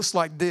trust looks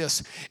like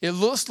this. It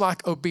looks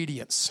like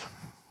obedience.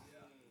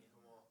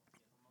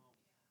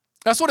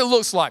 That's what it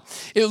looks like.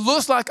 It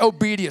looks like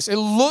obedience. It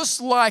looks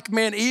like,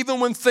 man, even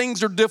when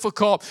things are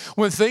difficult,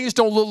 when things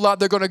don't look like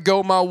they're going to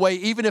go my way,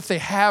 even if they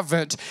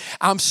haven't,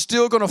 I'm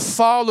still going to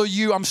follow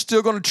you. I'm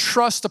still going to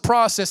trust the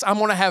process. I'm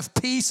going to have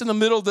peace in the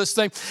middle of this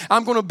thing.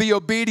 I'm going to be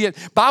obedient.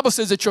 Bible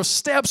says that your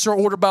steps are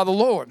ordered by the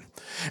Lord.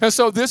 And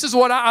so this is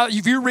what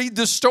if you read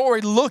this story,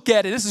 look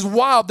at it. This is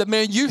wild that,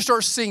 man, you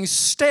start seeing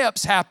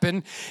steps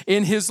happen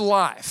in his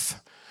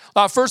life.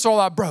 First of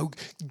all, bro,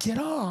 get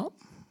up.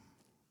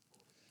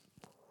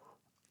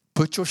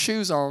 Put your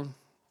shoes on.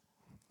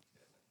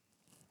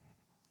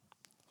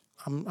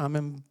 I'm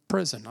in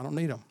prison. I don't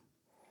need them.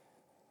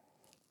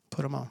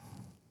 Put them on.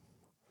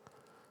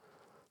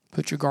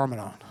 Put your garment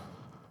on.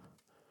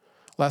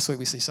 Last week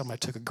we see somebody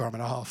took a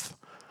garment off.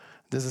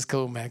 This is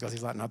cool, man, because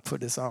he's like, no,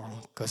 put this on.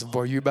 Because,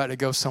 boy, you're about to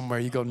go somewhere.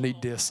 You're going to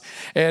need this.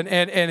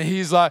 And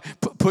he's like,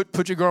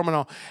 put your garment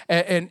on.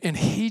 And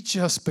he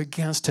just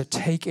begins to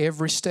take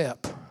every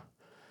step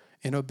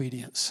in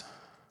obedience.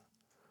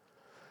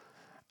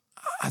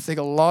 I think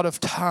a lot of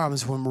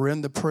times when we're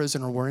in the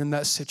prison or we're in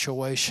that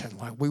situation,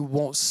 like we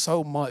want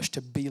so much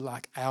to be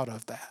like out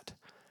of that.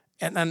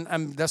 And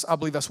I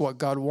believe that's what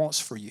God wants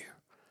for you.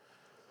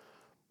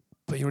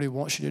 But you know what he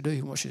wants you to do?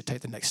 He wants you to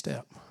take the next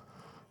step.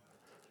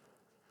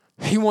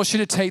 He wants you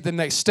to take the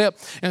next step.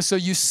 And so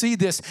you see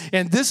this,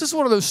 and this is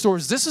one of those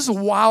stories. This is a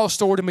wild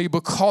story to me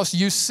because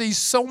you see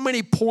so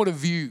many point of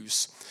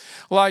views.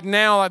 Like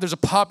now, like there's a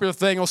popular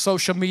thing on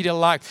social media,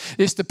 like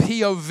it's the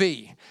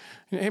POV.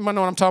 Anybody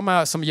know what I'm talking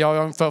about? Some of y'all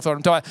young folks know what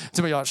I'm talking about.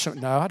 Some of y'all,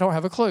 no, I don't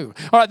have a clue.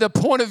 All right, the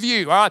point of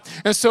view. All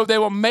right, and so they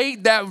will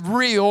make that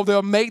reel,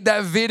 they'll make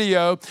that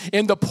video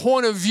in the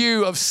point of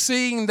view of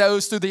seeing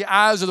those through the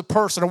eyes of the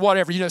person or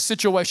whatever,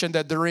 situation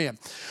that they're in.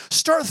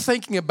 Start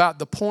thinking about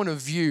the point of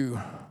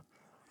view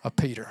of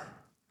Peter.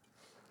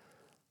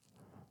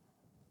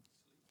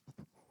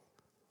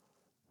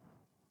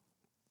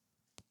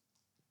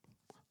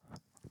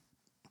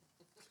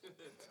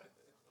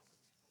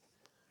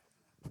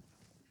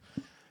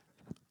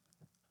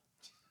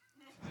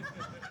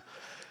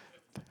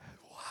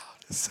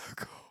 So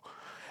cool.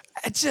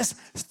 Just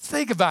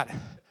think about it.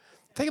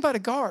 Think about the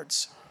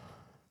guards.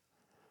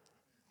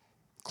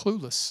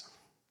 Clueless.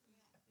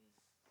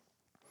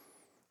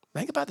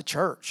 Think about the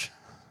church.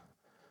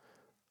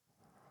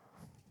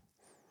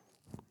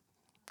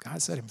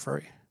 God set him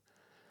free.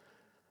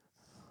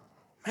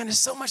 Man, there's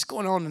so much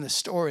going on in this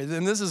story.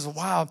 And this is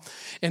wild.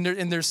 And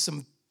there's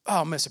some,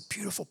 some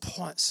beautiful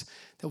points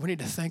that we need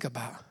to think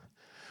about.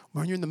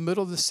 When you're in the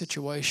middle of the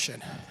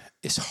situation,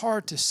 it's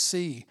hard to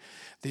see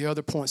the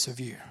other points of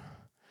view.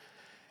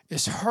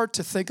 It's hard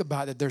to think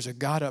about that there's a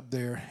God up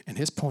there and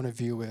his point of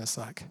view is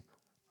like,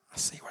 I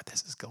see where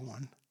this is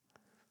going.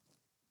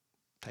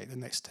 Take the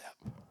next step.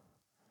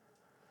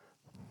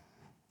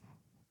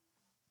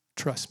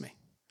 Trust me.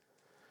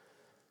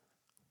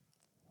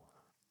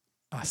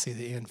 I see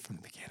the end from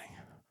the beginning.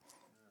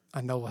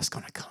 I know what's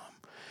going to come.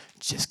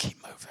 Just keep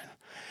moving.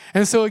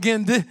 And so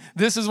again,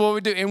 this is what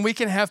we do. And we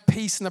can have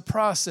peace in the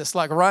process.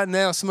 Like right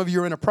now, some of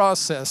you are in a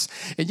process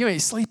and you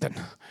ain't sleeping.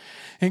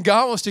 And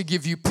God wants to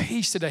give you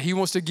peace today. He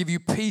wants to give you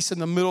peace in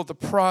the middle of the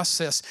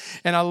process.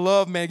 And I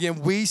love, man,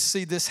 again, we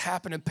see this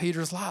happen in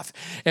Peter's life.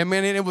 And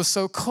man, it was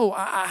so cool.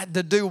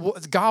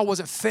 God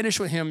wasn't finished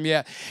with him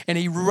yet. And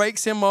he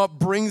rakes him up,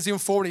 brings him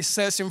forward, he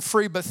sets him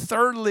free. But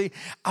thirdly,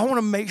 I want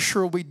to make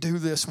sure we do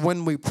this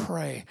when we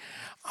pray.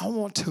 I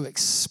want to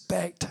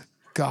expect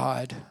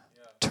God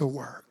to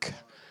work.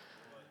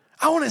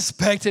 I want to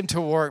expect him to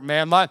work,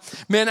 man.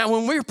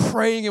 When we're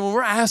praying and when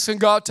we're asking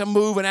God to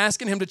move and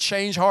asking him to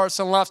change hearts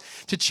and lives,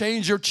 to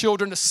change your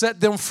children, to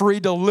set them free,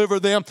 deliver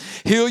them,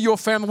 heal your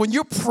family. When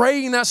you're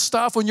praying that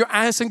stuff, when you're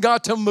asking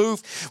God to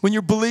move, when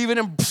you're believing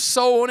and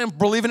sowing and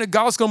believing that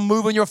God's going to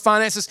move in your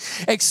finances,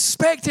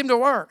 expect him to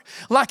work.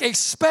 Like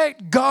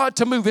expect God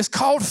to move. It's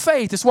called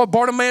faith. It's what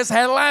Bartimaeus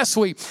had last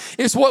week.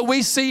 It's what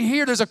we see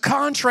here. There's a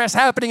contrast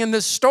happening in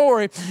this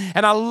story.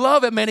 And I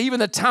love it, man.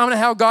 Even the time and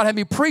how God had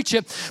me preach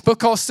it,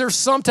 because there's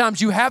sometimes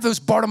you have those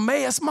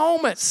Bartimaeus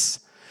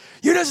moments.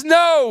 You just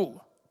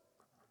know.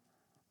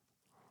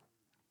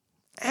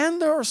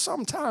 And there are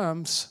some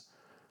times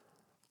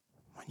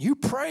when you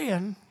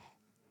praying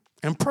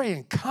and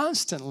praying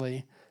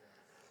constantly,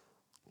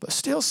 but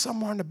still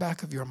somewhere in the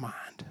back of your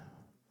mind.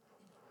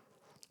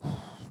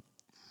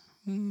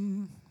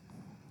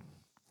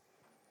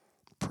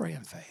 Pray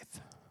in faith.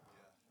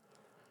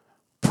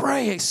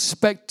 Pray,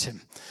 expect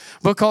him.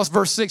 Because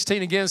verse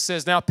 16 again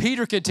says, now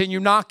Peter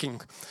continued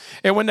knocking.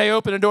 And when they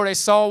opened the door, they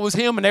saw it was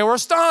him, and they were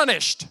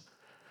astonished.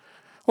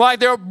 Like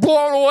they were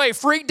blown away,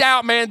 freaked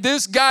out, man.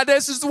 This guy,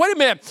 wait a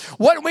minute.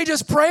 Wasn't we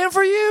just praying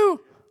for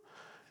you?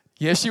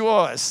 Yes, you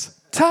was.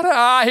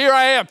 Ta-da, here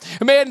I am.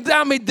 Man,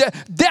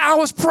 I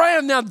was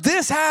praying. Now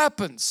this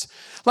happens.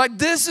 Like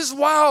this is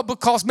wild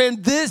because,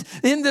 man,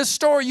 in this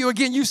story,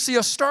 you see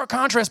a stark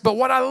contrast. But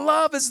what I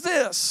love is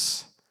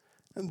this.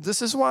 And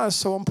this is why it's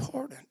so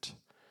important.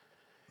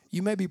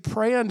 You may be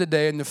praying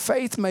today and the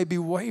faith may be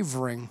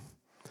wavering,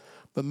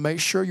 but make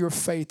sure your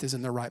faith is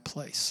in the right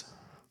place.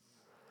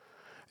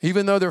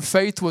 Even though their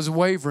faith was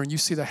wavering, you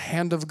see the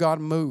hand of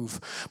God move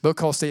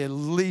because they at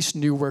least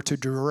knew where to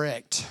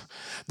direct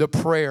the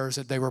prayers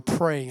that they were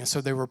praying. And so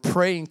they were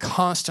praying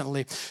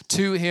constantly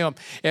to him.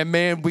 And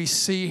man, we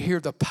see here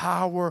the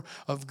power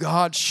of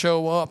God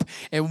show up.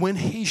 And when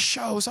he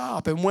shows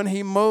up and when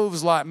he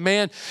moves, like,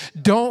 man,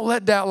 don't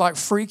let that like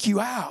freak you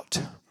out.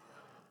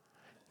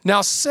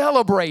 Now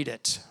celebrate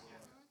it.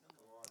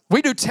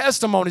 We do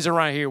testimonies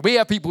around here. We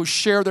have people who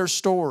share their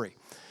story.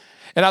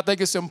 And I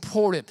think it's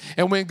important.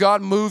 And when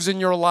God moves in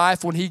your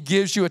life, when he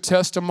gives you a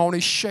testimony,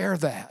 share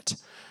that.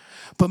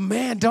 But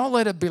man, don't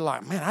let it be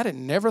like, man, I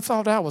never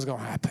thought that was going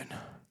to happen.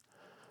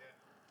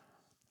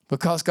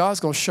 Because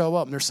God's going to show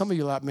up. And there's some of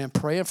you like, man,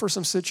 praying for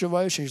some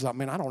situations. You're like,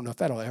 man, I don't know if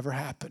that'll ever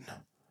happen.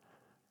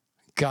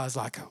 God's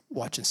like,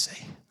 watch and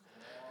see.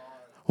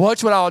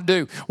 Watch what I'll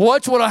do.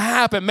 Watch what'll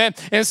happen, man.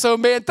 And so,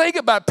 man, think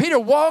about it. Peter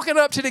walking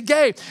up to the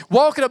gate.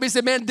 Walking up, he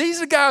said, man, these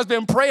are guys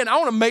been praying. I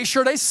want to make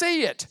sure they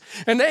see it.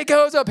 And they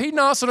goes up. He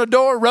knocks on the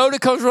door. Rhoda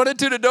comes running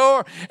to the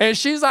door. And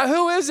she's like,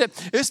 who is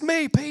it? It's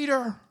me,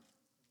 Peter.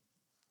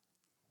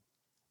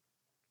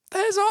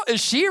 That's all. And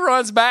she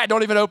runs back.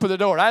 Don't even open the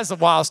door. That's a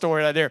wild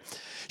story right there.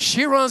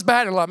 She runs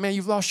back and like, man,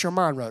 you've lost your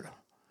mind, Rhoda.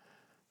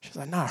 She's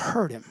like, no, I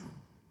heard him.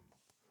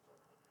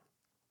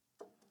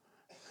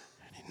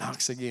 And he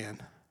knocks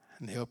again.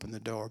 And they open the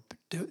door. But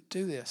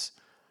do this.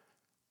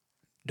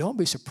 Don't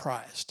be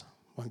surprised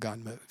when God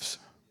moves.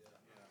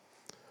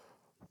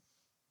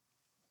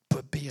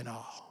 But be in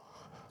awe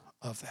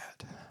of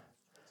that.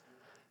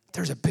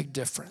 There's a big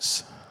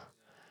difference.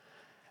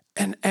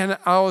 And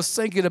I was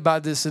thinking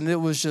about this, and it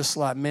was just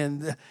like,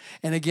 man,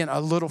 and again, a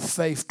little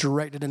faith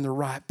directed in the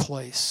right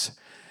place.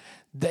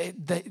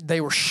 They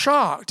were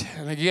shocked.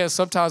 And again,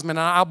 sometimes, man,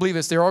 I believe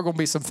there are going to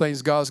be some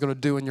things God's going to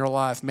do in your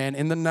life, man.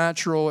 In the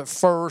natural, at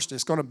first,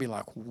 it's going to be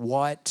like,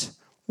 what?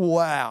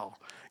 Wow.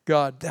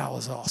 God, that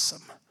was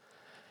awesome.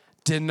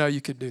 Didn't know you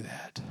could do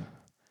that.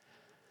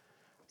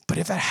 But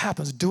if that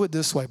happens, do it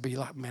this way. Be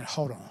like, man,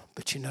 hold on.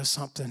 But you know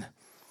something?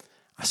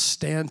 I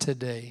stand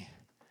today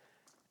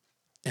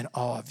in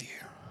awe of you.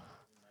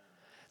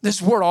 This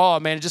word awe,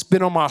 man, it just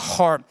been on my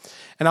heart.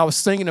 And I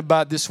was thinking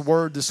about this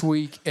word this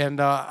week, and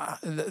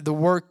the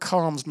word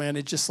comes, man,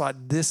 it's just like,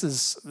 this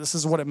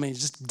is what it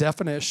means, just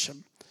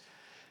definition.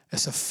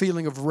 It's a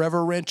feeling of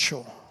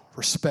reverential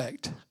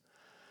respect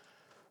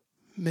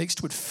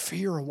mixed with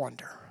fear or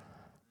wonder.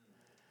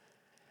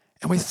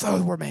 And we throw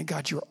the word, man,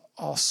 God, you're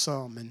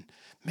awesome. And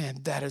man,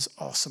 that is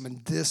awesome.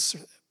 And this,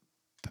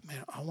 but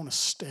man, I want to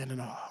stand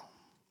in awe.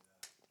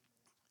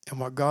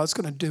 And what God's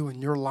going to do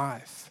in your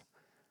life,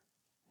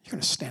 you're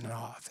going to stand in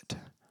awe of it.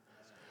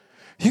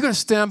 You're going to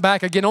stand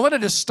back again. Don't let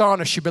it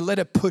astonish you, but let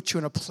it put you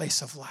in a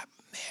place of like,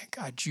 man,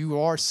 God, you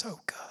are so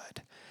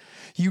good.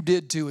 You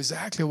did do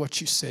exactly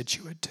what you said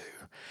you would do.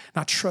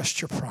 And I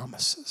trust your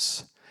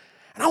promises.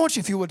 And I want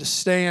you, if you would, to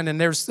stand.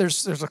 And there's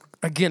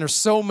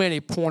so many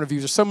point of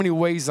views. There's so many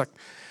ways I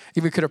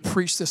even could have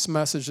preached this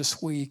message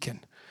this week. And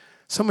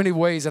so many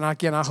ways. And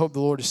again, I hope the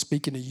Lord is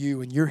speaking to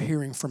you and you're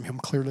hearing from him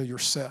clearly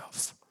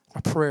yourself.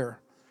 My prayer.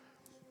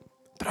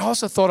 But I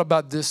also thought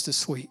about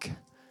this week.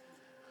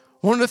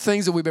 One of the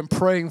things that we've been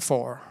praying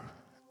for,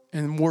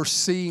 and we're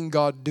seeing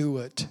God do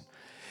it,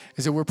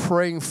 is that we're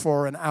praying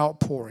for an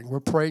outpouring. We're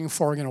praying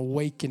for an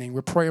awakening.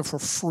 We're praying for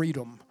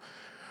freedom.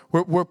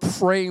 We're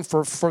praying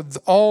for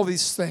all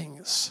these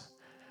things.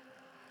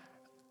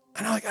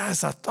 And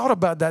as I thought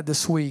about that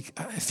this week,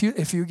 if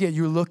you again,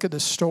 you look at the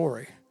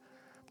story,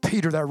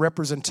 Peter, that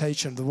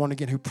representation, the one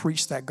again who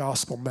preached that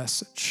gospel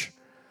message,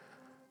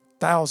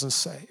 thousands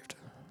saved.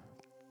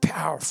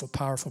 Powerful,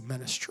 powerful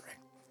ministry.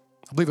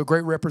 I believe a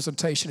great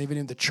representation even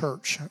in the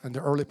church and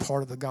the early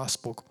part of the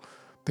gospel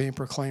being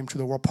proclaimed to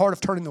the world. Part of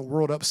turning the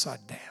world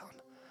upside down.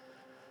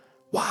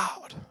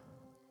 Wild.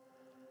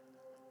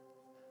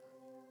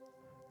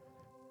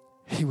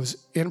 He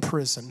was in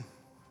prison.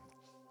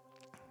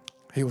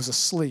 He was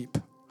asleep.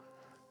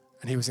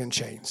 And he was in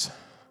chains.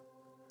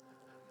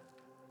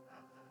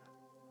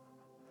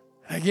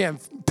 And again,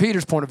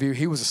 Peter's point of view,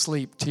 he was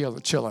asleep,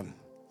 chilling.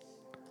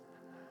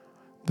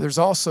 There's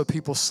also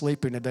people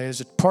sleeping today.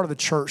 There's a part of the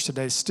church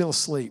today is still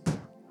asleep.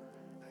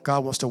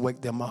 God wants to wake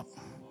them up.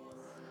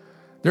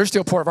 They're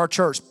still part of our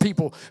church.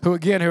 People who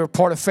are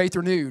part of Faith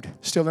Renewed,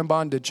 still in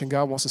bondage, and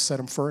God wants to set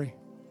them free.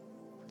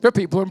 There are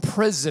people in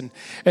prison,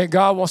 and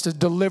God wants to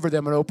deliver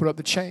them and open up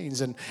the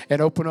chains and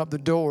open up the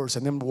doors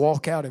and then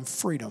walk out in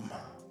freedom.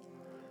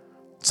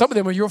 Some of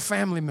them are your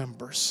family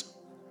members.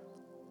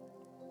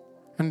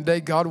 And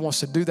today God wants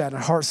to do that in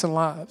hearts and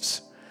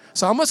lives.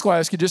 So I'm just going to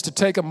ask you just to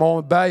take a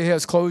moment, bow your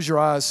heads, close your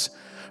eyes.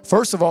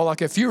 First of all,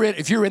 like if you're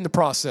in the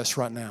process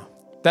right now,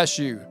 that's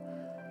you.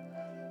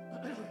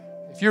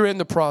 If you're in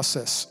the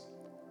process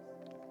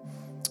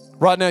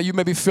right now, you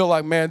maybe feel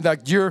like, man,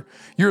 like you're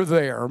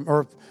there,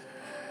 or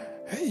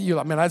you're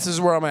like, man, this is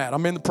where I'm at.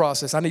 I'm in the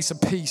process. I need some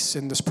peace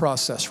in this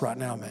process right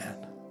now, man.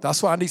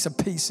 That's why I need some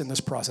peace in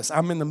this process.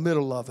 I'm in the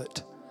middle of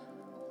it.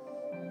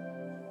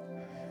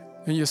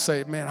 And you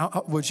say, man,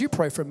 would you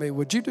pray for me?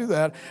 Would you do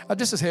that?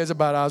 Just as heads are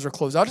bowed, eyes are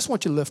closed. I just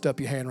want you to lift up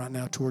your hand right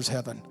now towards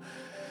heaven.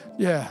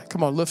 Yeah,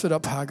 come on, lift it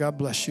up high. God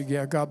bless you.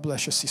 Yeah, God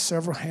bless you. See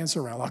several hands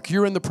around. Like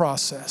you're in the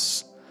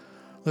process.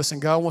 Listen,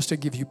 God wants to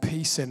give you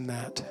peace in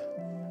that.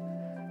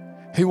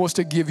 He wants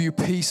to give you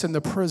peace in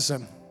the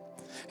prison.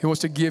 He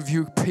wants to give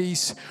you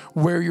peace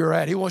where you're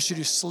at. He wants you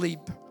to sleep.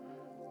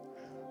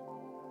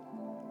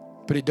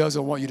 But He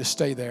doesn't want you to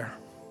stay there.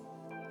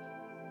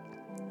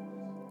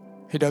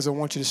 He doesn't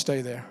want you to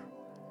stay there.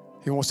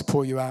 He wants to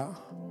pull you out.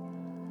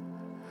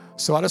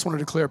 So I just want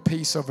to declare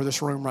peace over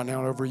this room right now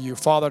and over you.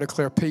 Father, I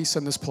declare peace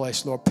in this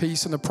place, Lord.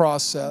 Peace in the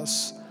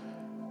process.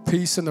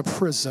 Peace in the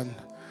prison.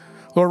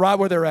 Lord, right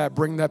where they're at,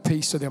 bring that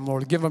peace to them,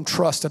 Lord. Give them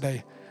trust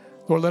today.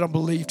 Lord, let them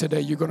believe today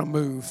you're going to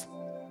move.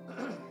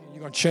 You're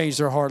going to change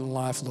their heart and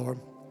life, Lord.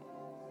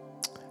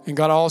 And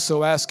God, I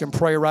also ask and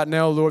pray right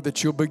now, Lord,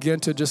 that you'll begin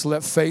to just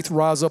let faith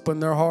rise up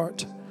in their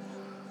heart.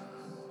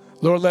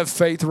 Lord, let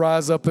faith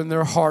rise up in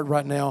their heart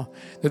right now.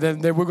 And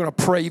then we're going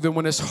to pray even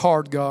when it's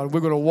hard, God. We're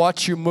going to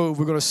watch you move.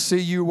 We're going to see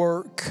you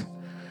work.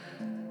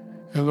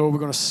 And Lord, we're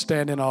going to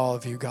stand in awe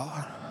of you,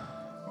 God.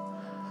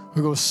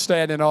 We're going to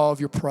stand in awe of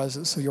your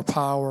presence, of your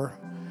power,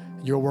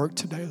 and your work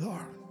today,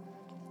 Lord.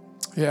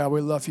 Yeah,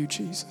 we love you,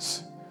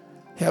 Jesus.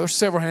 Yeah, there's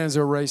several hands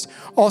that are raised.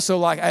 Also,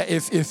 like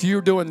if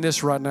you're doing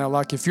this right now,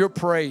 like if you're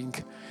praying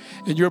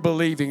and you're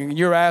believing and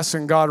you're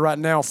asking God right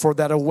now for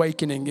that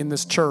awakening in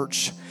this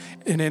church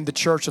and in the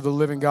church of the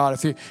living God,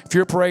 if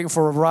you're praying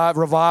for a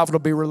revival to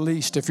be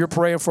released, if you're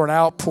praying for an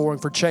outpouring,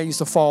 for chains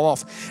to fall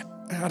off,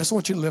 I just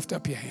want you to lift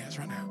up your hands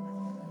right now.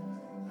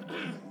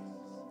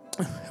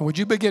 And would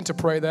you begin to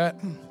pray that?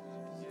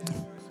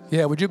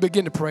 Yeah, would you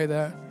begin to pray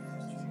that?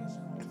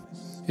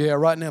 Yeah,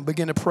 right now,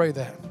 begin to pray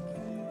that.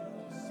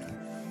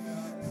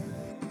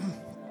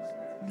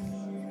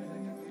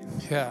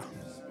 Yeah.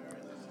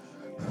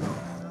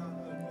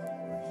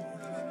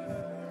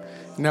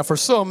 Now, for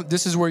some,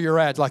 this is where you're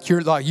at. Like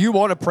you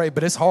want to pray,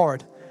 but it's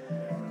hard.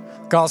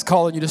 God's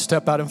calling you to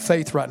step out in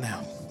faith right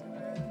now.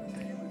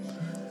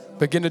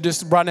 Begin to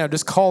just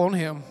call on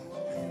Him.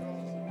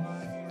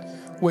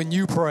 When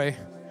you pray,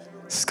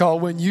 it's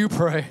called when you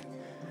pray.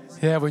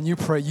 Yeah, when you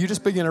pray, you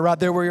just begin to right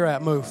there where you're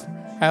at, move.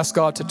 Ask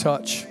God to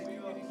touch.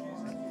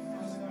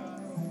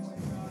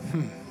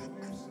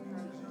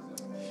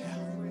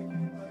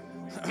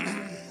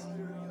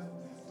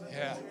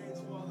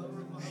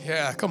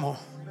 Yeah, come on.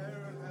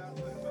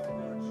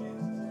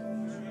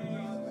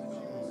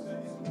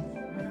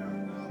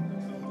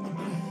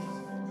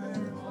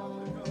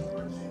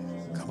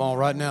 Come on,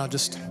 right now,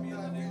 just.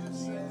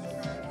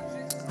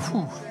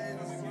 Whew.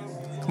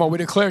 Come on, we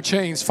declare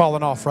chains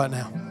falling off right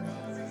now.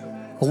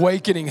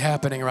 Awakening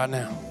happening right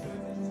now.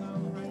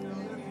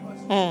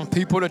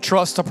 People to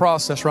trust the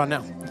process right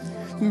now.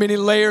 Many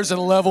layers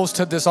and levels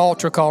to this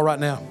altar call right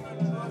now.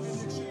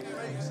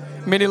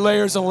 Many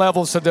layers and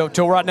levels to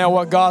right now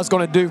what God's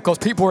going to do, because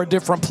people are at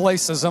different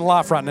places in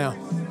life right now.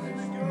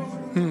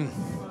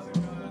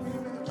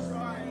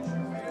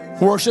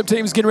 Worship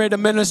team's getting ready to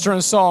minister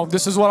in song.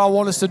 This is what I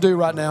want us to do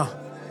right now.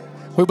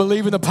 We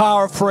believe in the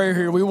power of prayer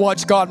here. We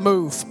watch God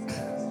move.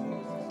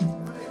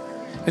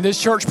 And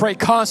this church prayed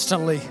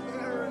constantly.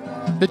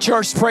 The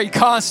church prayed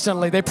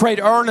constantly. They prayed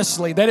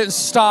earnestly. They didn't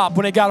stop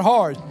when it got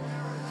hard.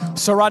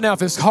 So right now,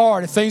 if it's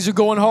hard, if things are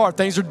going hard,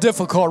 things are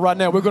difficult right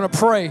now, we're going to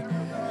pray.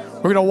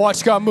 We're going to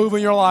watch God move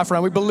in your life right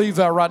now. We believe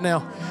that right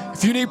now.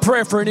 If you need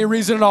prayer for any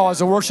reason at all, as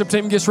the worship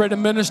team gets ready to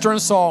minister in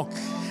song,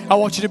 I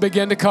want you to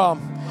begin to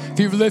come. If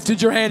you've lifted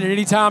your hand at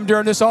any time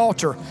during this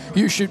altar,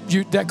 you should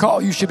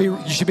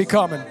be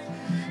coming.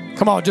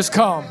 Come on, just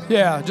come.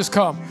 Yeah, just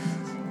come.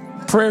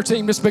 Prayer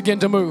team, just begin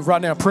to move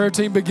right now. Prayer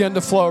team, begin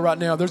to flow right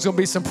now. There's going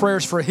to be some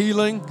prayers for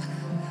healing.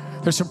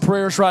 There's some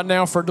prayers right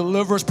now for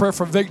deliverance, prayer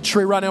for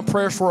victory right now,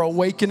 prayers for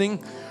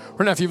awakening.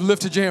 Right now, if you've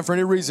lifted your hand for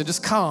any reason,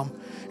 just come.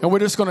 And we're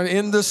just going to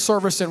end this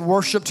service in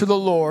worship to the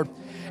Lord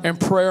and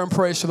prayer and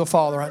praise to the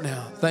Father right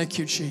now. Thank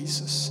you,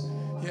 Jesus.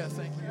 Yeah,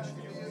 thank you.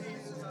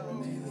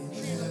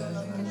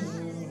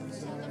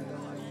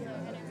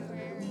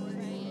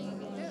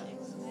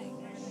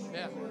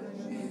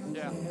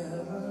 Yeah.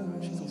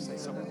 She's going to say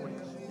something quick.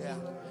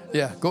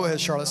 Yeah, go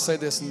ahead, Charlotte. Say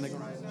this. And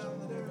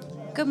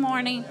Good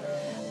morning.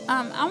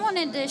 I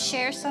wanted to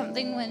share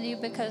something with you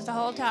because the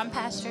whole time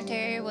Pastor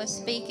Terry was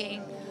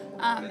speaking,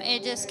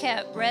 it just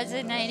kept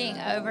resonating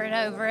over and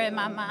over in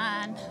my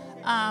mind.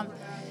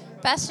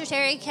 Pastor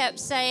Terry kept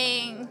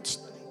saying,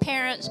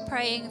 parents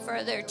praying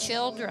for their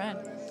children.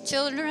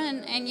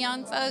 Children and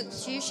young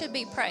folks, you should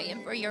be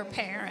praying for your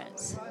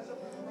parents.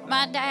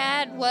 My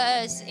dad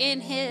was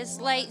in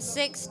his late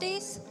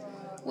 60s.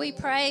 We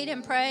prayed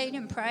and prayed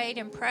and prayed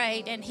and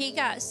prayed, and he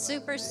got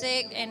super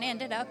sick and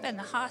ended up in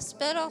the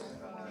hospital.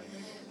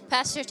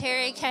 Pastor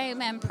Terry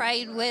came and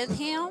prayed with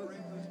him,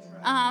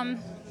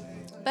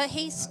 but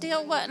he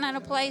still wasn't at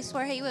a place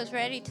where he was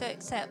ready to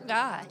accept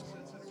God.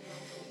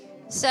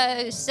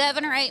 So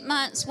 7 or 8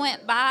 months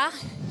went by.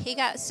 He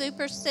got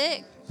super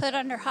sick, put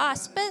under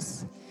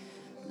hospice.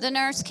 The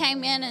nurse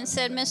came in and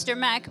said, Mr.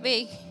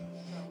 Maccabee,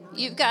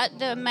 you've got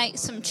to make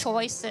some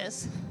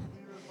choices.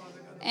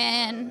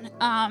 And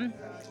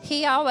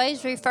he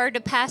always referred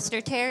to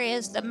Pastor Terry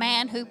as the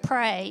man who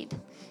prayed.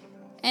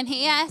 and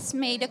he asked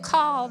me to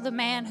call the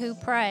man who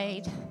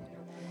prayed.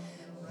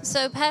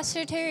 So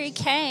Pastor Terry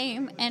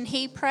came and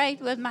he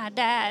prayed with my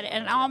dad,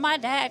 and all my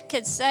dad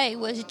could say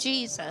was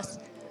Jesus.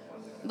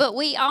 But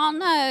we all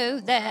know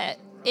that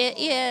it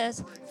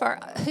is for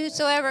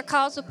whosoever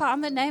calls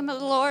upon the name of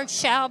the Lord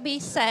shall be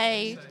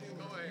saved.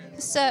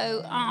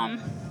 So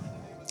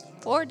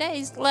 4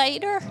 days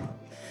later,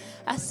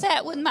 I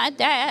sat with my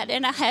dad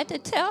and I had to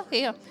tell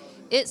him,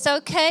 it's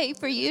okay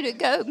for you to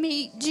go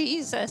meet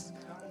Jesus.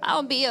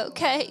 I'll be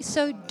okay.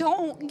 So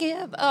don't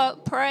give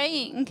up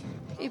praying.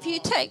 If you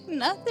take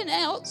nothing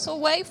else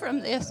away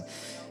from this,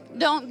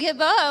 don't give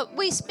up.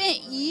 We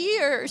spent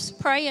years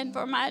praying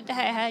for my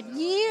dad,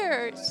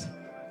 years.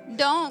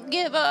 Don't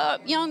give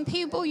up. Young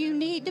people, you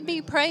need to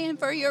be praying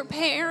for your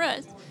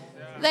parents.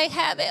 They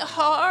have it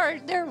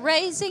hard. They're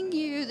raising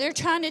you. They're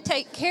trying to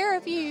take care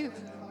of you.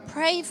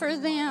 Pray for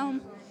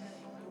them.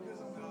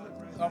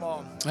 Come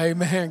on.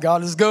 Amen.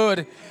 God is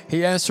good.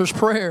 He answers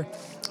prayer.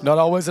 Not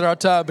always at our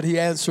time, but he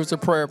answers a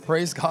prayer.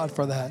 Praise God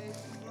for that.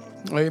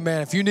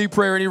 Amen. If you need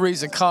prayer any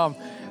reason, come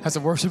as a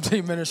worship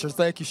team minister.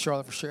 Thank you,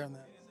 Charlotte, for sharing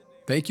that.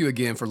 Thank you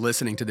again for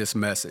listening to this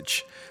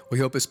message. We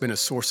hope it's been a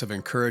source of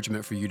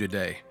encouragement for you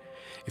today.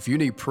 If you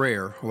need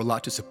prayer or would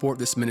like to support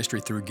this ministry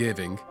through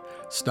giving,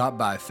 stop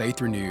by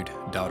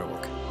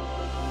faithrenewed.org.